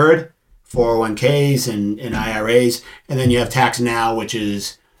tax-deferred, 401ks and IRAs. And then you have Tax Now, which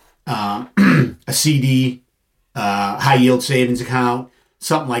is a CD, high-yield savings account,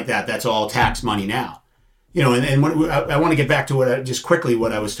 something like that. That's all tax money now. And I want to get back to what I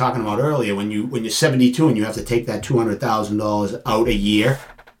was talking about earlier. When you're 72 and you have to take that $200,000 out a year,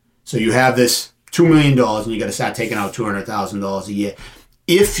 so you have this $2 million and you got to start taking out $200,000 a year.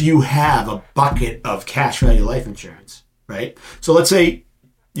 If you have a bucket of cash value life insurance, right? So let's say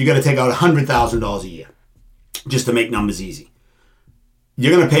you got to take out $100,000 a year, just to make numbers easy.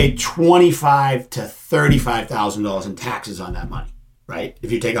 You're going to pay $25,000 to $35,000 in taxes on that money, right?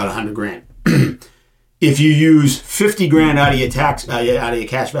 If you take out $100,000. If you use $50,000 out of your out of your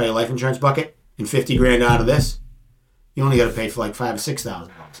cash value life insurance bucket and $50,000 out of this, you only got to pay for like $5,000 or $6,000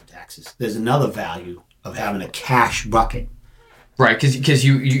 in taxes. There's another value of having a cash bucket, right? Because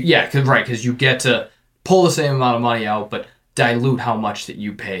you get to pull the same amount of money out, but dilute how much that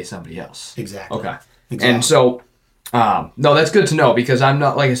you pay somebody else. Exactly. Okay. Exactly. And so, no, that's good to know because I'm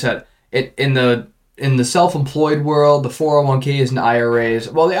not, like I said, in the self-employed world, the 401ks and IRAs.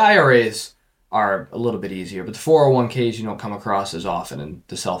 Well, the IRAs are a little bit easier, but the 401ks you don't come across as often in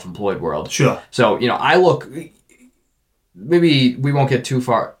the self-employed world. Sure. So, I look, maybe we won't get too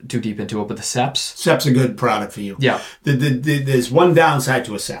deep into it, but the SEPs. SEP's a good product for you. Yeah. There's one downside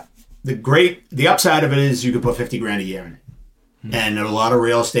to a SEP. The upside of it is you can put $50,000 a year in it. Mm-hmm. And a lot of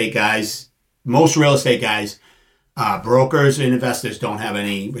real estate guys, most real estate guys, brokers and investors don't have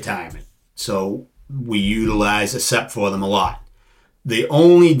any retirement. So we utilize a SEP for them a lot. The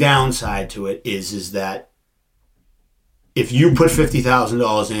only downside to it is that if you put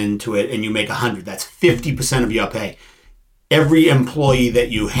 $50,000 into it and you make $100,000, that's 50% of your pay. every employee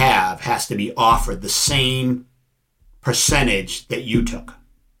that you have has to be offered the same percentage that you took.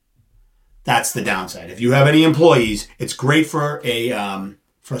 That's the downside. If you have any employees, it's great for a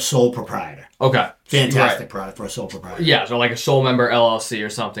sole proprietor. Okay. Fantastic product for a sole proprietor. Yeah, so like a sole member LLC or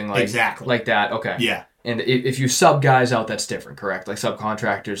something like exactly like that. Okay. Yeah. And if you sub guys out, that's different, correct? Like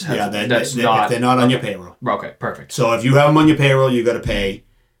subcontractors have if they're not on your payroll. Okay, perfect. So if you have them on your payroll, you got to pay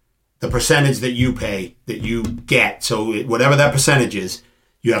the percentage that you pay, that you get. So whatever that percentage is,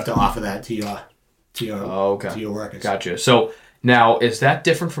 you have to offer that to your workers. Gotcha. So now, is that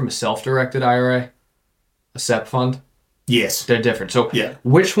different from a self-directed IRA, a SEP fund? Yes, they're different. So yeah.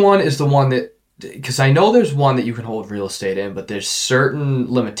 Which one is the one that? Because I know there's one that you can hold real estate in, but there's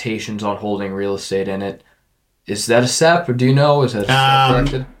certain limitations on holding real estate in it. Is that a SEP, or do you know? Is that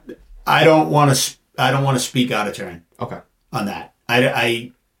self-directed? I don't want to speak out of turn. Okay. On that,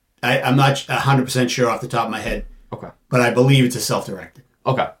 I'm not 100% sure off the top of my head. Okay. But I believe it's a self-directed.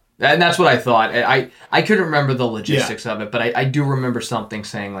 Okay. And that's what I thought. I couldn't remember the logistics of it, but I do remember something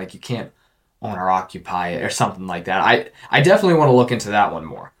saying like you can't own or occupy it or something like that. I definitely want to look into that one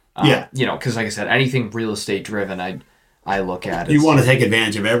more. Because like I said, anything real estate driven, I look at it. You want to take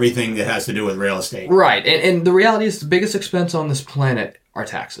advantage of everything that has to do with real estate. Right. And the reality is the biggest expense on this planet are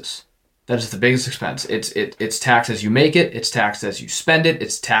taxes. That is the biggest expense. It's taxed as you make it. It's taxed as you spend it.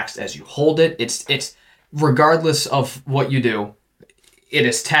 It's taxed as you hold it. It's regardless of what you do, it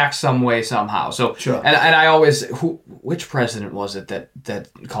is taxed some way, somehow. So, sure. And I always, which president was it that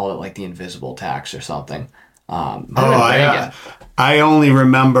called it like the invisible tax or something? I only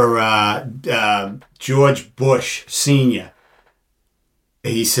remember George Bush Sr.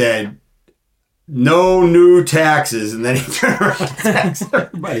 He said, "No new taxes," and then he turned around and taxed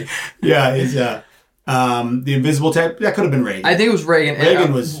everybody. Yeah, it's the invisible tax. That could have been Reagan. I think it was Reagan.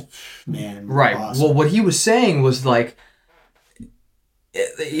 Reagan was, man, right. Awesome. Well, what he was saying was like,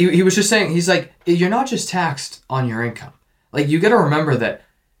 he was just saying, he's like, you're not just taxed on your income. Like, you got to remember that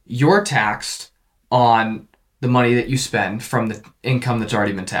you're taxed on the money that you spend from the income that's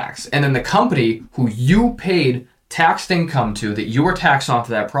already been taxed. And then the company who you paid taxed income to, that you were taxed onto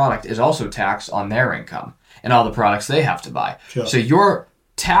that product, is also taxed on their income and all the products they have to buy. Sure. So your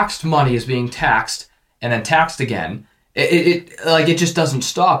taxed money is being taxed and then taxed again. It just doesn't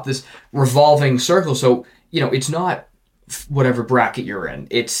stop, this revolving circle. So, it's not whatever bracket you're in.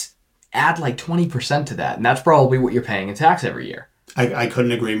 It's add like 20% to that. And that's probably what you're paying in tax every year. I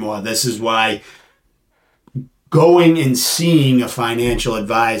couldn't agree more. This is why going and seeing a financial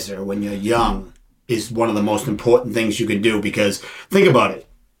advisor when you're young is one of the most important things you can do, because think about it.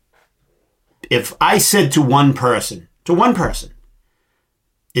 If I said to one person,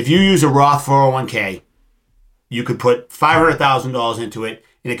 if you use a Roth 401k, you could put $500,000 into it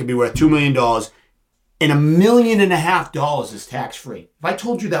and it could be worth $2 million, and $1.5 million is tax-free. If I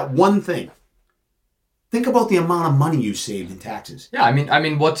told you that one thing, think about the amount of money you saved in taxes. Yeah, I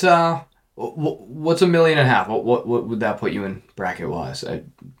mean, what's $1.5 million? What would that put you in bracket wise?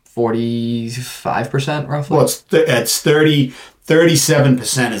 45% roughly. Well, it's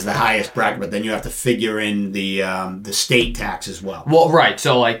 37% is the highest bracket, but then you have to figure in the state tax as well. Well, right.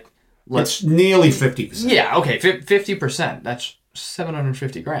 So like, it's nearly 50%. Yeah. Okay. 50%. That's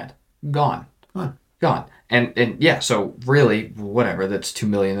 $750,000 gone. And yeah. So really, whatever. That's $2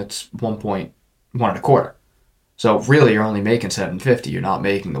 million. That's 1.125. So really, you're only making $750,000. You're not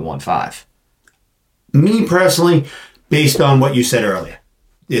making the 1.5. Me personally, based on what you said earlier,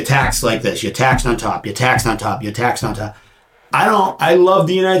 you're taxed like this. You're taxed on top. You're taxed on top. You're taxed on top. I love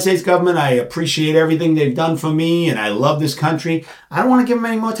the United States government. I appreciate everything they've done for me, and I love this country. I don't want to give them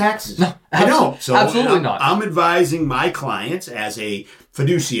any more taxes. No, I don't. So absolutely not. I'm advising my clients as a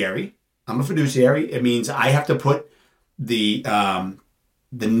fiduciary. I'm a fiduciary. It means I have to put the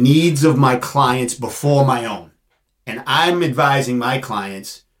needs of my clients before my own. And I'm advising my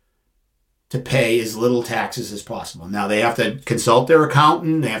clients to pay as little taxes as possible. Now, they have to consult their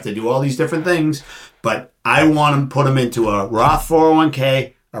accountant. They have to do all these different things. But I want to put them into a Roth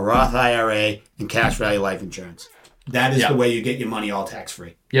 401k, a Roth IRA, and cash value life insurance. That is the way you get your money all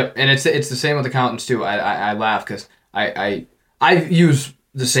tax-free. Yep, and it's the same with accountants, too. I laugh because I use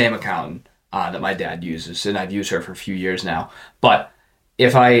the same accountant that my dad uses, and I've used her for a few years now. But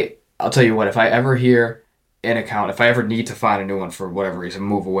I'll tell you what, if I ever hear an account, if I ever need to find a new one for whatever reason,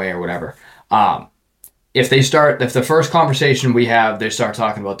 move away or whatever, if the first conversation we have, they start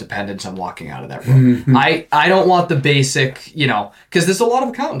talking about dependents, I'm walking out of that room. I don't want the basic, because there's a lot of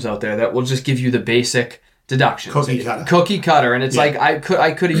accountants out there that will just give you the basic deductions. Cookie cutter. And it's like, I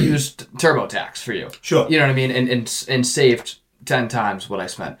could have used TurboTax for you. Sure. You know what I mean? And saved 10 times what I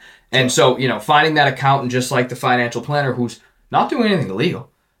spent. And so, finding that accountant, just like the financial planner, who's not doing anything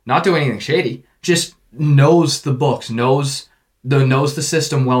illegal, not doing anything shady, just knows the books, knows the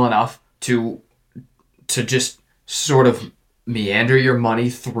system well enough to just sort of meander your money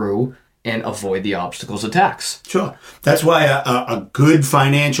through and avoid the obstacles of tax. Sure. That's why a good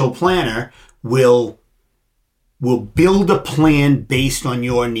financial planner will build a plan based on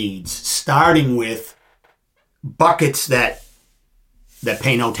your needs, starting with buckets that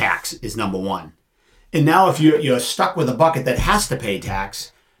pay no tax is number one. And now if you're stuck with a bucket that has to pay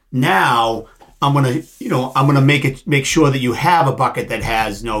tax, now I'm gonna make sure that you have a bucket that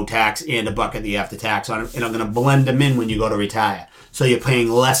has no tax and a bucket that you have to tax on, and I'm gonna blend them in when you go to retire, so you're paying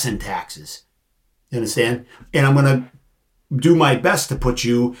less in taxes. You understand? And I'm gonna do my best to put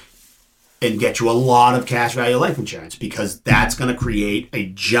you and get you a lot of cash value life insurance, because that's gonna create a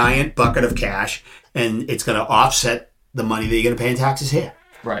giant bucket of cash, and it's gonna offset the money that you're gonna pay in taxes here.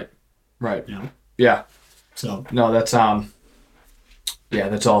 Right. Yeah. So no, that's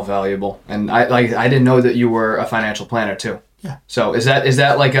that's all valuable, and I didn't know that you were a financial planner too. Yeah. So is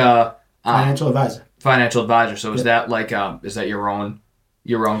that like a financial advisor? Financial advisor. So is that like is that your own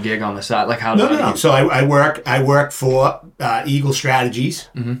gig on the side? Like how? No. So I work for Eagle Strategies,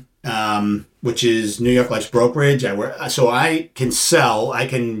 which is New York Life's brokerage. So I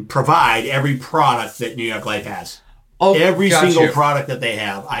can provide every product that New York Life has. Oh, every single product that they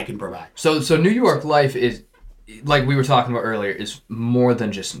have, I can provide. So New York Life is, like we were talking about earlier, is more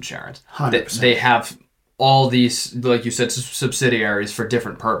than just insurance. 100%. They have all these, like you said, subsidiaries for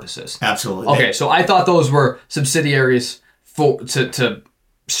different purposes. Absolutely. Okay, so I thought those were subsidiaries to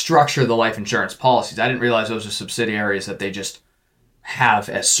structure the life insurance policies. I didn't realize those are subsidiaries that they just have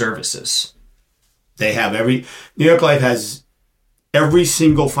as services. They have New York Life has every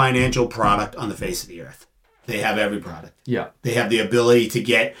single financial product on the face of the earth. They have every product. Yeah. They have the ability to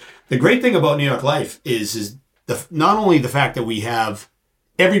get. The great thing about New York Life is not only the fact that we have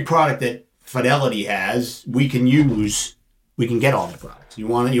every product that Fidelity has, we can get all the products. You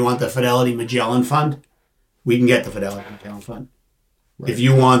want the Fidelity Magellan Fund? We can get the Fidelity Magellan Fund. Right. If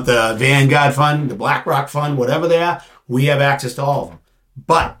you want the Vanguard Fund, the BlackRock Fund, whatever they are, we have access to all of them.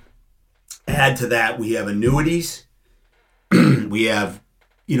 But add to that, we have annuities. We have,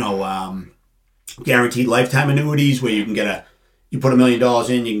 guaranteed lifetime annuities where you can you put $1 million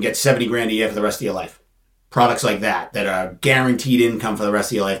in, you can get $70,000 a year for the rest of your life. Products like that are guaranteed income for the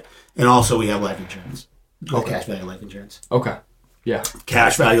rest of your life. And also we have life insurance. Okay. Cash value life insurance. Okay. Yeah.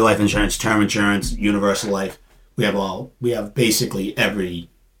 Cash value life insurance, term insurance, universal life. We have basically every,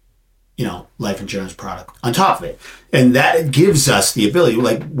 life insurance product on top of it. And that gives us the ability,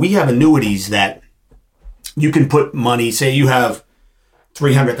 like we have annuities that you can put money, say you have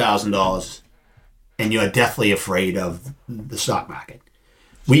 $300,000 and you're deathly afraid of the stock market.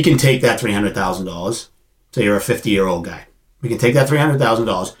 We can take that $300,000, say you're a 50-year-old guy. We can take that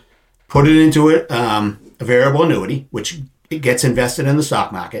 $300,000, put it into a variable annuity, which it gets invested in the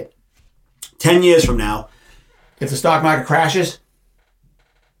stock market. 10 years from now, if the stock market crashes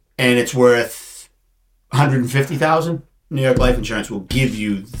and it's worth $150,000, New York Life Insurance will give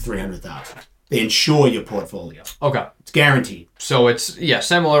you $300,000. They insure your portfolio. Okay. It's guaranteed. So it's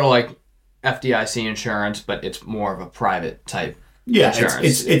similar to like FDIC insurance, but it's more of a private type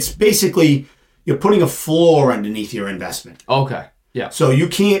insurance. It's basically you're putting a floor underneath your investment. Okay. Yeah. So you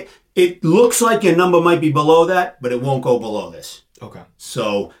can't. It looks like your number might be below that, but it won't go below this. Okay.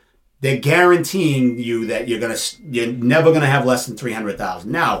 So they're guaranteeing you that you're never gonna have less than $300,000.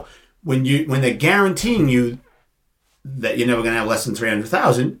 Now, when they're guaranteeing you that you're never gonna have less than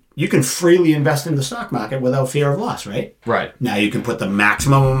 $300,000, you can freely invest in the stock market without fear of loss, right? Right. Now you can put the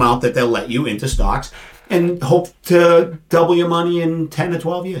maximum amount that they'll let you into stocks and hope to double your money in 10 to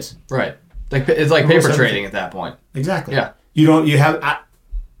 12 years. Right. It's like paper trading at that point. Exactly. Yeah.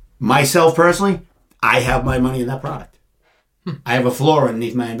 Myself personally, I have my money in that product. I have a floor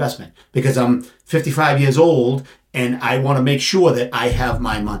underneath my investment because I'm 55 years old and I want to make sure that I have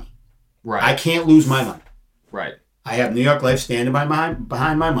my money. Right. I can't lose my money. Right. I have New York Life standing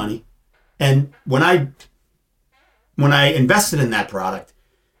behind my money. And when I invested in that product,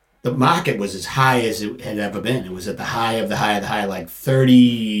 the market was as high as it had ever been. It was at the high of the high of the high, like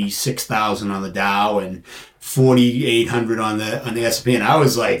 36,000 on the Dow and 4,800 on the S&P. And I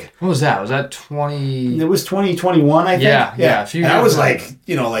was like, what was that? Was that 20? It was 2021, I think. Yeah. And I was like,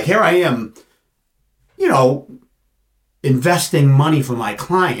 here I am, investing money for my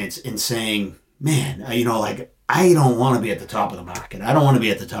clients and saying, man, I don't want to be at the top of the market. I don't want to be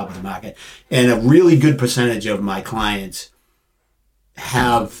at the top of the market. And a really good percentage of my clients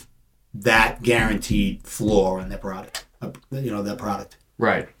have that guaranteed floor in their product. that product.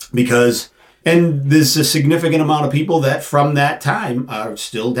 Right. And there's a significant amount of people that from that time are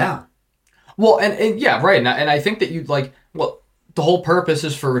still down. Well, and yeah, right. And I think that the whole purpose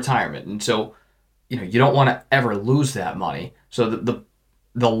is for retirement. And so, you don't want to ever lose that money. So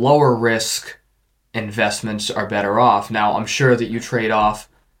the lower risk investments are better off. Now, I'm sure that you trade off,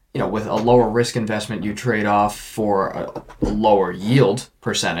 with a lower risk investment, you trade off for a lower yield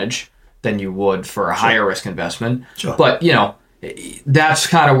percentage than you would for a higher risk investment. Sure. But, that's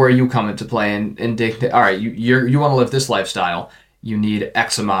kind of where you come into play and dictate, all right, you want to live this lifestyle, you need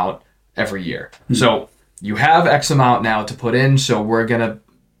X amount every yeyear. Mm-hmm. So you have X amount now to put in, so we're going to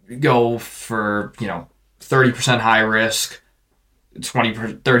go for, 30% high risk,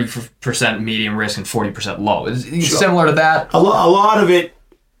 30% medium risk, and 40% low. It's sure. Similar to that. A lot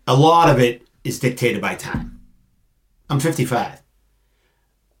of it is dictated by time. I'm 55.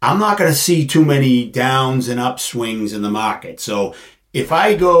 I'm not going to see too many downs and upswings in the market. So let's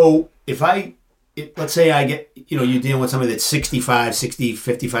say I get, you're dealing with somebody that's 65, 60,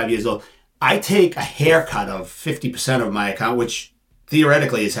 55 years old. I take a haircut of 50% of my account, which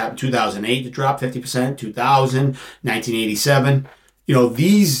theoretically has happened 2008 to drop 50%, 2000, 1987.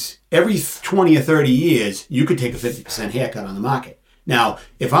 These every 20 or 30 years, you could take a 50% haircut on the market. Now,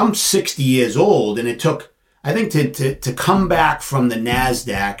 if I'm 60 years old and it took, I think to come back from the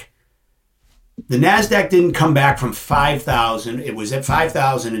NASDAQ didn't come back from 5,000. It was at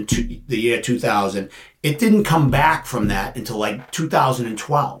 5,000 in the year 2000. It didn't come back from that until like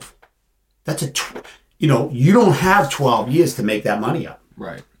 2012. That's you don't have 12 years to make that money up.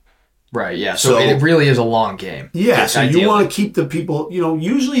 Right. Right, yeah. So it really is a long game. Yeah, so ideally. You want to keep the people,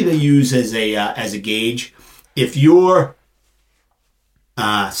 usually they use as a gauge. If you're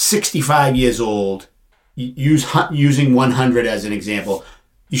 65 years old, using 100 as an example,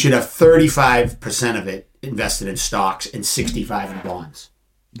 you should have 35% of it invested in stocks and 65 in bonds.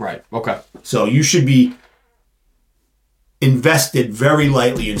 Right. Okay. So you should be invested very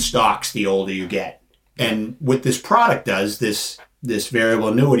lightly in stocks the older you get. And what this product does, this variable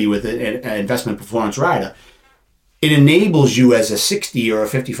annuity with an investment performance rider, it enables you as a 60 or a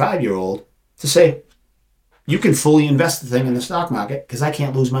 55-year-old to say, you can fully invest the thing in the stock market because I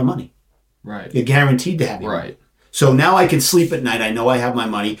can't lose my money. Right. You're guaranteed to have your money. Right. So now I can sleep at night. I know I have my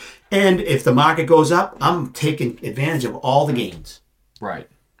money. And if the market goes up, I'm taking advantage of all the gains. Right.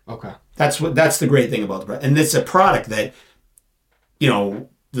 Okay. That's the great thing about the product. And it's a product that,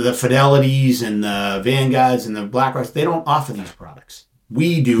 the Fidelities and the Vanguards and the BlackRocks, they don't offer these products.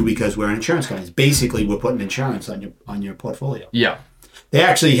 We do because we're an insurance company. Basically, we're putting insurance on your portfolio. Yeah. They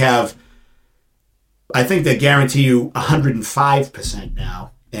actually have, I think they guarantee you 105%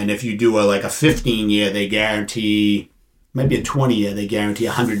 now. And if you do a 15-year, they guarantee, maybe a 20-year, they guarantee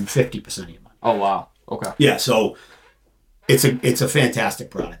 150% of your money. Oh, wow. Okay. Yeah, so it's a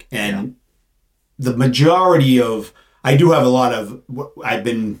fantastic product. And the majority of, I do have a lot of,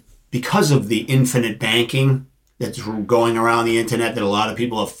 because of the infinite banking that's going around the internet, that a lot of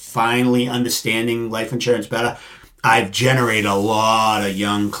people are finally understanding life insurance better, I've generated a lot of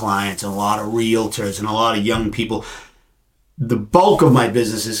young clients and a lot of realtors and a lot of young people. The bulk of my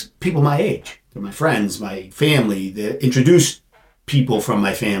business is people my age. They're my friends, my family. They introduce people from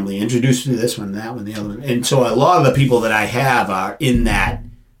my family, introduce me to this one, that one, the other one. And so a lot of the people that I have are in that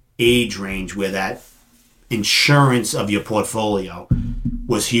age range where that insurance of your portfolio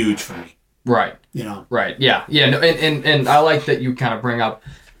was huge for me. Right. Right. Yeah. Yeah. No, and I like that you kind of bring up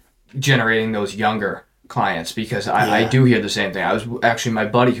generating those younger clients because I do hear the same thing. I was actually my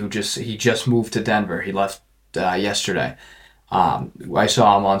buddy who just moved to Denver. He left yesterday. I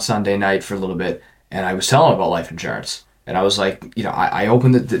saw him on Sunday night for a little bit, and I was telling him about life insurance. And I was like, I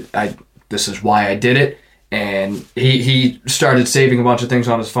opened it. This is why I did it. And he started saving a bunch of things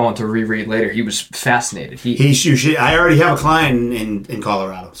on his phone to reread later. He was fascinated. I already have a client in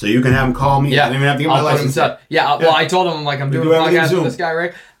Colorado, so you can have him call me. Yeah, I don't even have to get my license. Well, I told him I'm doing a podcast with this guy,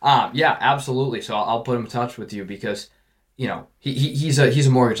 Rick. Yeah, absolutely. So I'll put him in touch with you because, he's a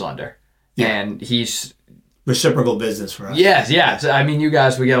mortgage lender, and he's reciprocal business for us. Yes. I mean, you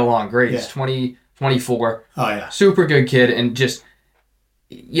guys would get along great. He's 24. Oh yeah, super good kid, and just.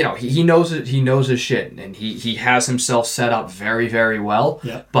 He knows his shit, and he has himself set up very, very well.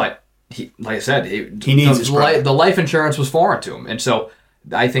 Yeah. But he, like I said, he needs the life insurance was foreign to him, and so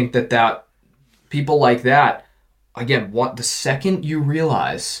I think that people like that, again, the second you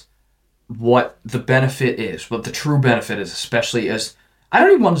realize what the benefit is, what the true benefit is, especially as I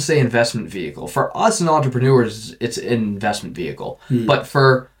don't even want to say investment vehicle. For us as entrepreneurs, it's an investment vehicle, but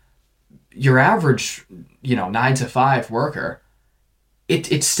for your average, 9 to 5 worker.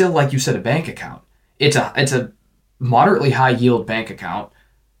 It's still, like you said, a bank account. It's a moderately high yield bank account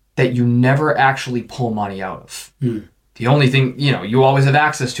that you never actually pull money out of. The only thing, you always have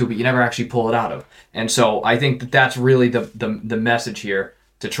access to, but you never actually pull it out of. And so I think that that's really the message here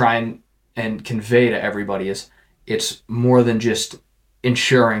to try and convey to everybody is it's more than just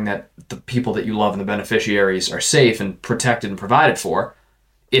ensuring that the people that you love and the beneficiaries are safe and protected and provided for.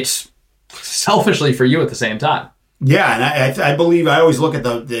 It's selfishly for you at the same time. Yeah, and I believe I always look at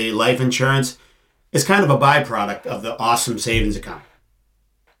the life insurance as kind of a byproduct of the awesome savings account.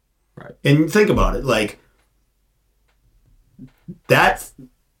 Right. And think about it, like that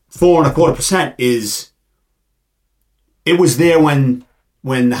 4.25% it was there when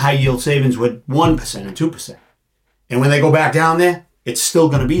the high yield savings were 1% and 2%. And when they go back down there, it's still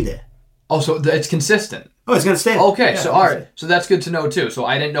going to be there. Oh, so it's consistent. Oh, it's going to stay there. Okay, so all right. So that's good to know too. So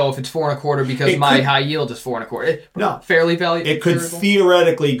I didn't know if it's 4.25 because my high yield is 4.25. No. Fairly valuable. It could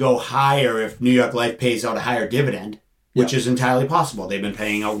theoretically go higher if New York Life pays out a higher dividend, which is entirely possible. They've been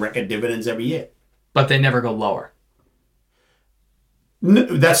paying out record dividends every year. But they never go lower. No,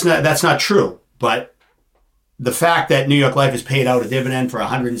 that's not true. But the fact that New York Life has paid out a dividend for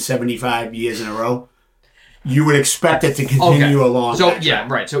 175 years in a row, you would expect it to continue along. So yeah,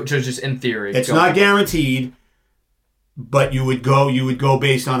 right. So just in theory, it's not guaranteed, but you would go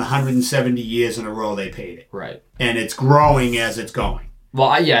based on 170 years in a row they paid it. Right. And it's growing as it's going.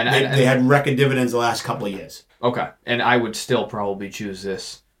 Well, yeah, they had record dividends the last couple of years. Okay, and I would still probably choose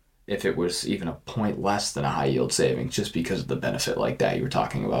this if it was even a point less than a high yield savings, just because of the benefit like that you were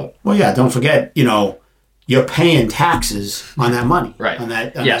talking about. Well, yeah, don't forget, you're paying taxes on that money. Right.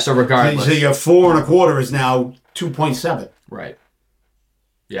 So regardless. So your 4.25 is now 2.7. Right.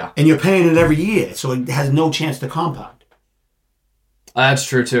 Yeah. And you're paying it every year, so it has no chance to compound. That's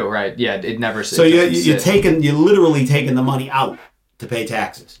true too, right? Yeah, it never. So you're literally taking the money out to pay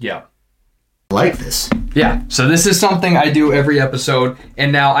taxes. Yeah. I like this. Yeah. So this is something I do every episode,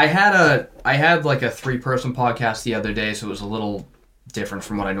 and now I had like a 3-person podcast the other day, so it was a little different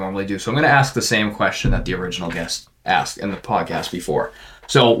from what I normally do. So I'm going to ask the same question that the original guest asked in the podcast before.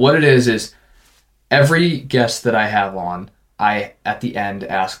 So what it is every guest that I have on, I at the end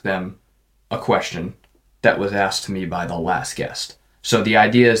ask them a question that was asked to me by the last guest. So the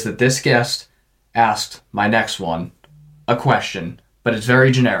idea is that this guest asked my next one a question, but it's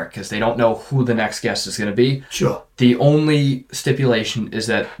very generic because they don't know who the next guest is going to be. Sure. The only stipulation is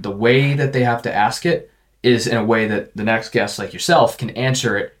that the way that they have to ask it is in a way that the next guest, like yourself, can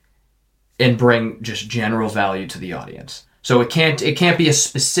answer it and bring just general value to the audience. So it can't be a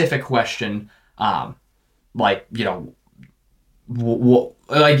specific question, like your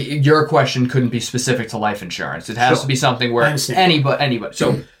question couldn't be specific to life insurance. It has to be something where anybody.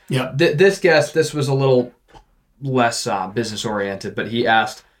 So yeah, this guest, this was a little less business oriented, but he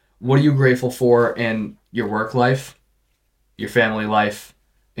asked, "What are you grateful for in your work life, your family life,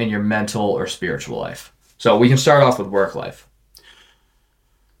 and your mental or spiritual life?" So we can start off with work life.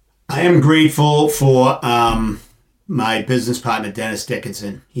 I am grateful for my business partner, Dennis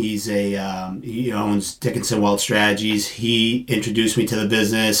Dickinson. He's he owns Dickinson Wealth Strategies. He introduced me to the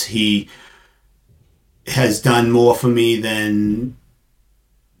business. He has done more for me than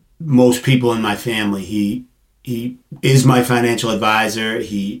most people in my family. He is my financial advisor.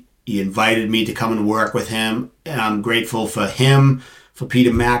 He invited me to come and work with him, and I'm grateful for him. For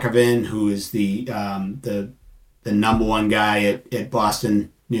Peter McAvin, who is the number one guy at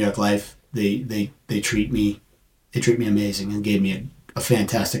Boston New York Life. They treat me amazing and gave me a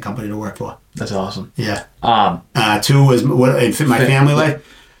fantastic company to work for. That's awesome. Yeah. 2 was my family life.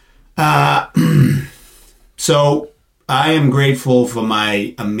 So I am grateful for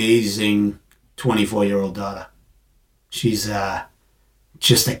my amazing 24-year-old daughter. She's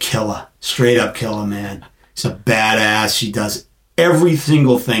just a killer, straight up killer, man. She's a badass. She does every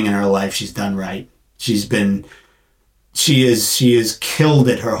single thing in her life she's done right. She has killed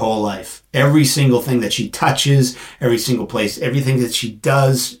it her whole life. Every single thing that she touches, every single place, everything that she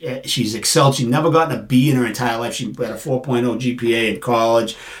does, she's excelled. She never gotten a B in her entire life. She had a 4.0 GPA in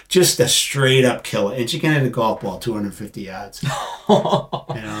college. Just a straight up killer. And she can hit a golf ball 250 yards.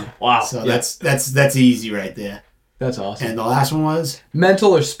 Wow. So that's easy right there. That's awesome. And the last one was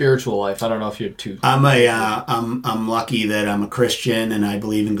mental or spiritual life. I don't know if you're too. I'm lucky that I'm a Christian and I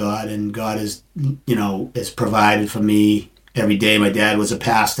believe in God, and God has provided for me every day. My dad was a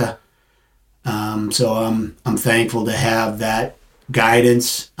pastor, so I'm thankful to have that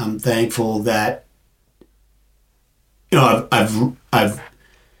guidance. I'm thankful that I've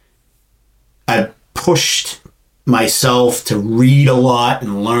pushed myself to read a lot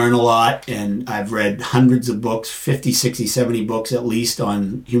and learn a lot, and I've read hundreds of books, 50, 60, 70 books at least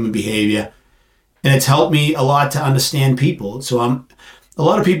on human behavior, and it's helped me a lot to understand people. So a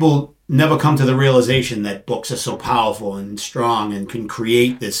lot of people never come to the realization that books are so powerful and strong and can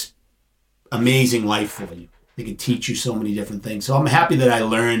create this amazing life for you. They can teach you so many different things. So I'm happy that I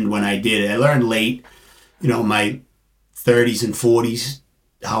learned when I did it. I learned late, my 30s and 40s,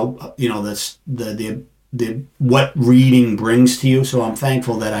 how, that's the what reading brings to you. So I'm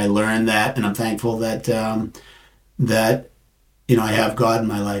thankful that I learned that, and I'm thankful that I have God in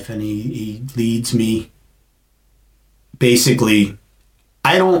my life, and he leads me. Basically,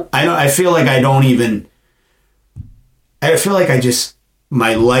 I feel like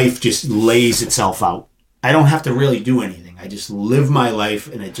my life just lays itself out. I don't have to really do anything. I just live my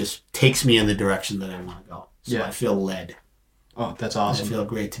life, and it just takes me in the direction that I want to go. So yeah. I feel led. Oh, that's awesome. I feel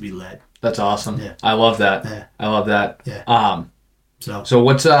great to be led. That's awesome. Yeah. I love that. Yeah. I love that. Yeah. So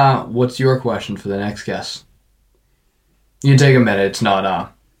what's your question for the next guest? You can take a minute. It's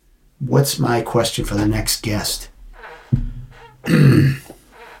not What's my question for the next guest?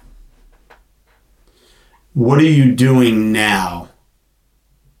 What are you doing now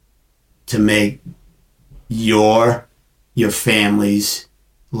to make your family's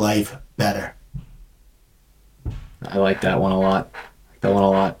life better? I like that one a lot.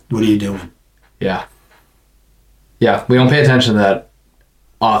 What are you doing? Yeah. Yeah, we don't pay attention to that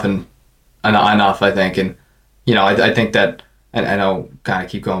often enough, I think. And, I think that, and I know kind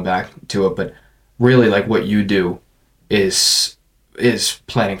of keep going back to it, but really like what you do is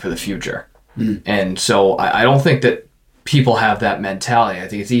planning for the future. Mm. And so I don't think that people have that mentality. I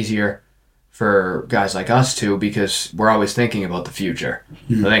think it's easier for guys like us too, because we're always thinking about the future.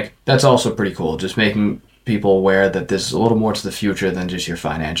 Mm. I think that's also pretty cool, just making people aware that there's a little more to the future than just your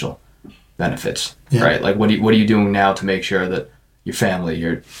financial benefits, yeah. Right? Like, what are you doing now to make sure that your family,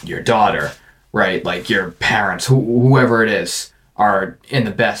 your daughter, right, like your parents, whoever it is, are in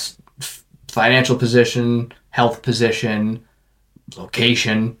the best financial position, health position,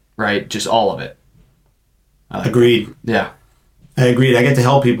 location, right? Just all of it. Agreed. Yeah, I agreed. I get to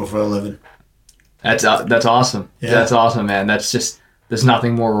help people for a living. That's awesome. Yeah. That's awesome, man. That's just, there's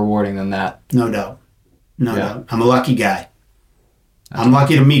nothing more rewarding than that. No doubt. No doubt. I'm a lucky guy. I'm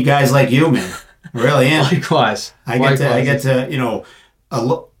lucky to meet guys like you, man. I really am. Likewise. I get to,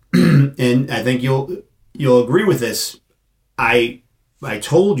 and I think you'll agree with this. I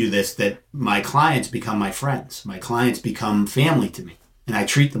told you this, that my clients become my friends. My clients become family to me, and I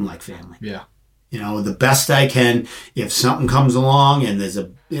treat them like family. Yeah. The best I can. If something comes along and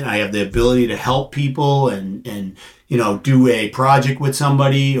I have the ability to help people and do a project with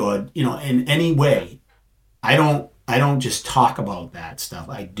somebody, or in any way, I don't just talk about that stuff.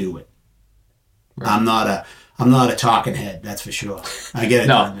 I do it. Right. I'm not a talking head, that's for sure. I get it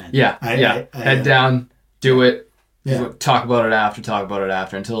done, man. Yeah. Head down, do it. Yeah. Talk about it after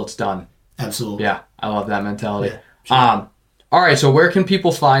until it's done. Absolutely. Yeah, I love that mentality. Yeah, sure. All right, so where can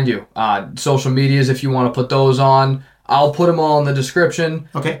people find you? Social medias, if you want to put those on. I'll put them all in the description.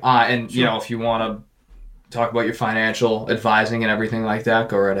 Okay. And sure. If you want to talk about your financial advising and everything like that,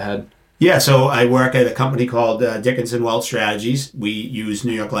 go right ahead. Yeah, so I work at a company called Dickinson Wealth Strategies. We use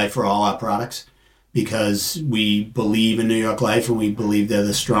New York Life for all our products because we believe in New York Life, and we believe they're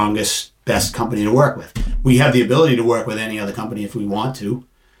the strongest, best company to work with. We have the ability to work with any other company if we want to,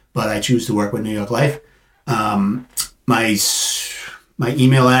 but I choose to work with New York Life. My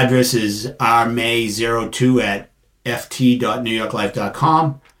email address is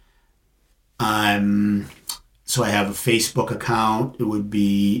rmay02@ft.newyorklife.com. So I have a Facebook account. It would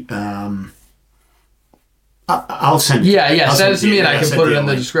be, I'll send it. Yeah. Send it to me and I can put it in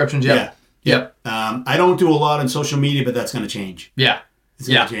the description. Yep. I don't do a lot on social media, but that's going to change. Yeah. It's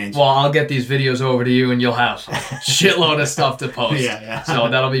going to change. Well, I'll get these videos over to you and you'll have a shitload of stuff to post. Yeah. So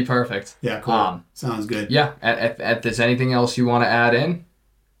that'll be perfect. Yeah, cool. Sounds good. Yeah. If there's anything else you want to add in?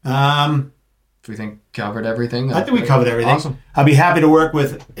 If we think covered everything. I think we covered everything. Awesome. I'll be happy to work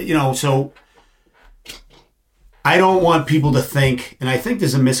with, so I don't want people to think, and I think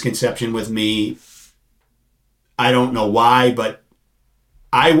there's a misconception with me. I don't know why, but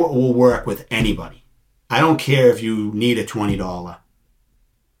I will work with anybody. I don't care if you need a $20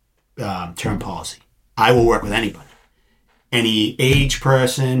 term policy. I will work with anybody. Any age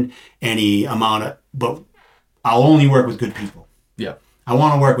person, any amount but I'll only work with good people. Yeah. I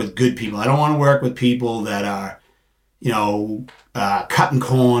want to work with good people. I don't want to work with people that are, cutting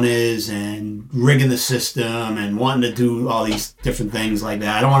corners and rigging the system and wanting to do all these different things like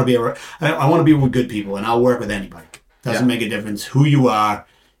that. I don't want to be I want to be with good people, and I'll work with anybody. Doesn't make a difference who you are.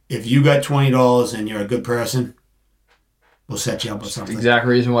 If you got $20 and you're a good person, we'll set you up with something. Exact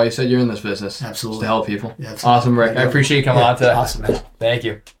reason why you said you're in this business. Absolutely. Just to help people. Yeah, awesome, Rick. I appreciate you coming on today. Awesome, man. Thank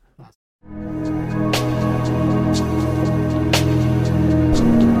you.